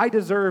that I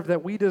deserve,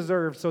 that we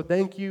deserve. So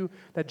thank you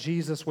that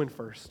Jesus went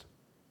first.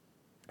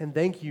 And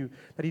thank you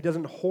that he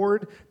doesn't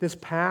hoard this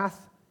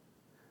path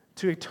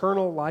to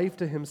eternal life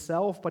to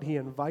himself, but he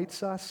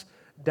invites us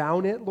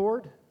down it,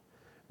 Lord.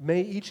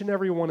 May each and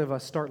every one of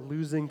us start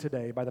losing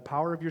today by the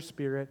power of your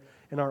Spirit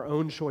and our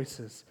own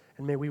choices,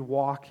 and may we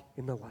walk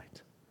in the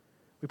light.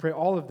 We pray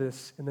all of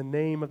this in the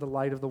name of the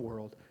light of the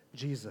world,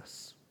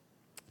 Jesus.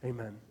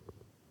 Amen.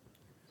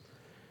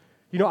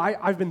 You know,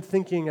 I've been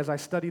thinking as I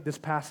studied this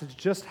passage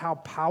just how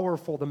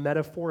powerful the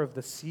metaphor of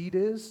the seed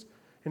is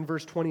in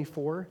verse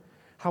 24,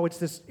 how it's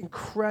this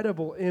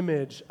incredible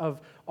image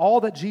of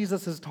all that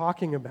Jesus is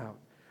talking about.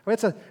 I mean,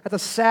 it's a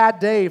sad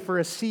day for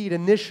a seed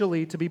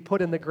initially to be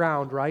put in the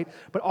ground, right?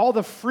 But all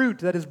the fruit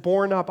that is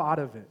born up out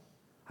of it.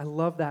 I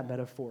love that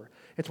metaphor.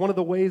 It's one of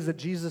the ways that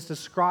Jesus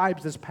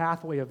describes this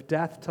pathway of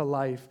death to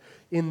life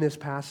in this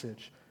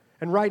passage.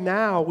 And right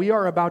now, we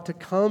are about to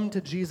come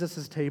to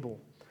Jesus' table,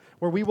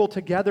 where we will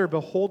together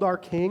behold our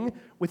King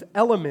with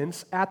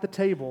elements at the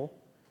table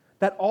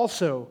that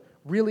also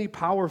really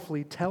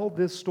powerfully tell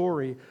this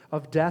story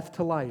of death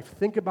to life.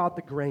 Think about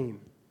the grain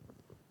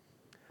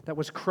that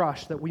was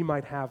crushed that we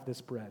might have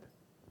this bread.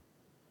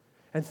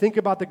 And think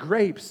about the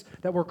grapes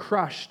that were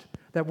crushed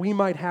that we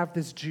might have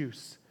this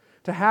juice.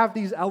 To have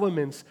these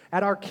elements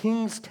at our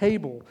King's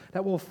table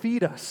that will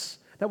feed us,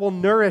 that will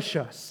nourish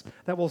us,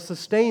 that will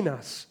sustain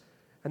us,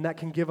 and that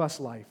can give us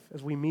life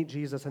as we meet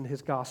Jesus and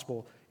his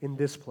gospel in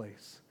this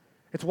place.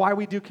 It's why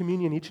we do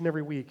communion each and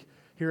every week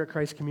here at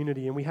Christ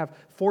Community, and we have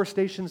 4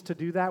 stations to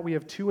do that. We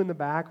have 2 in the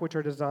back, which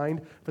are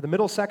designed for the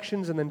middle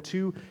sections, and then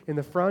 2 in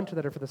the front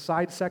that are for the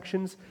side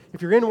sections.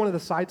 If you're in one of the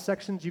side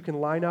sections, you can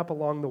line up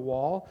along the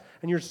wall,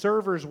 and your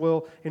servers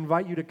will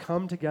invite you to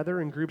come together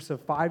in groups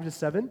of 5 to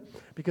 7,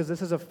 because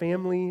this is a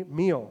family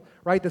meal,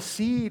 right? The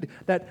seed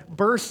that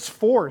bursts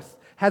forth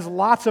has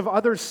lots of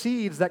other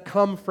seeds that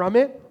come from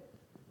it.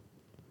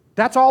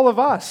 That's all of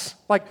us.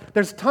 Like,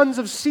 there's tons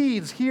of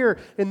seeds here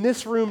in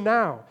this room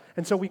now.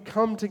 And so we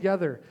come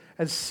together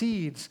as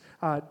seeds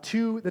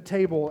to the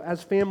table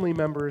as family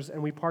members,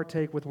 and we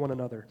partake with one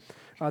another.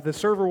 The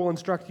server will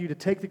instruct you to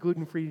take the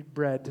gluten-free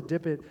bread, to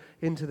dip it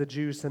into the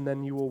juice, and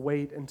then you will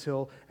wait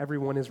until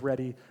everyone is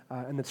ready,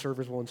 and the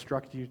servers will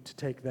instruct you to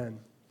take then.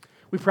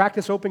 We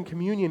practice open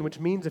communion, which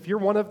means if you're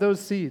one of those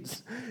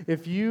seeds,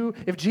 if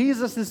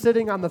Jesus is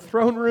sitting on the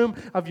throne room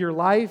of your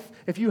life,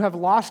 if you have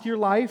lost your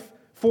life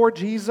for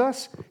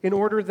Jesus in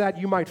order that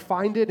you might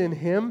find it in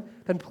him,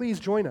 then please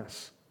join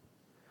us.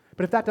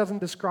 But if that doesn't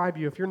describe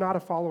you, if you're not a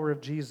follower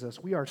of Jesus,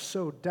 we are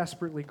so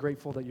desperately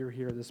grateful that you're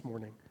here this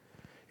morning.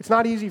 It's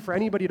not easy for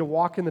anybody to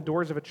walk in the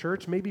doors of a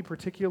church, maybe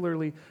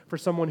particularly for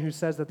someone who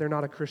says that they're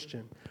not a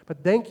Christian.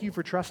 But thank you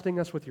for trusting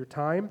us with your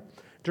time.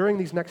 During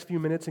these next few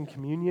minutes in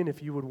communion,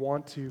 if you would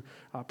want to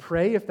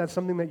pray, if that's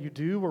something that you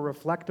do, or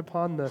reflect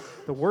upon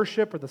the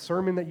worship or the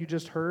sermon that you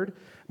just heard,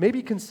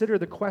 maybe consider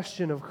the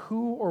question of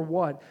who or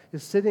what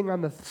is sitting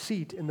on the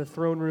seat in the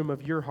throne room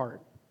of your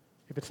heart,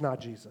 if it's not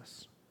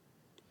Jesus.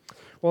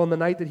 Well, on the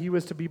night that he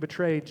was to be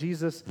betrayed,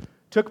 Jesus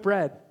took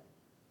bread,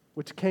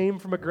 which came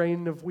from a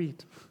grain of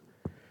wheat,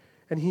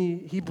 and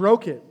he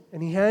broke it,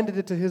 and he handed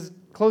it to his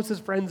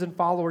closest friends and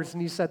followers,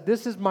 and he said,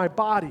 "This is my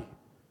body,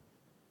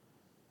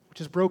 which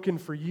is broken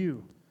for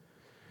you."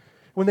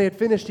 When they had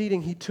finished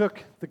eating, he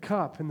took the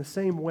cup in the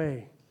same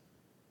way,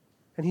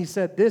 and he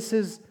said, "This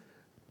is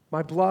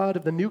my blood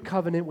of the new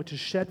covenant, which is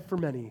shed for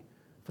many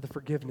for the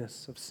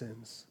forgiveness of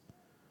sins."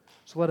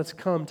 So let us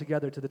come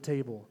together to the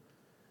table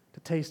to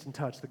taste and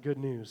touch the good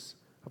news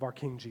of our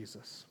King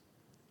Jesus.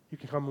 You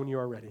can come when you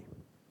are ready.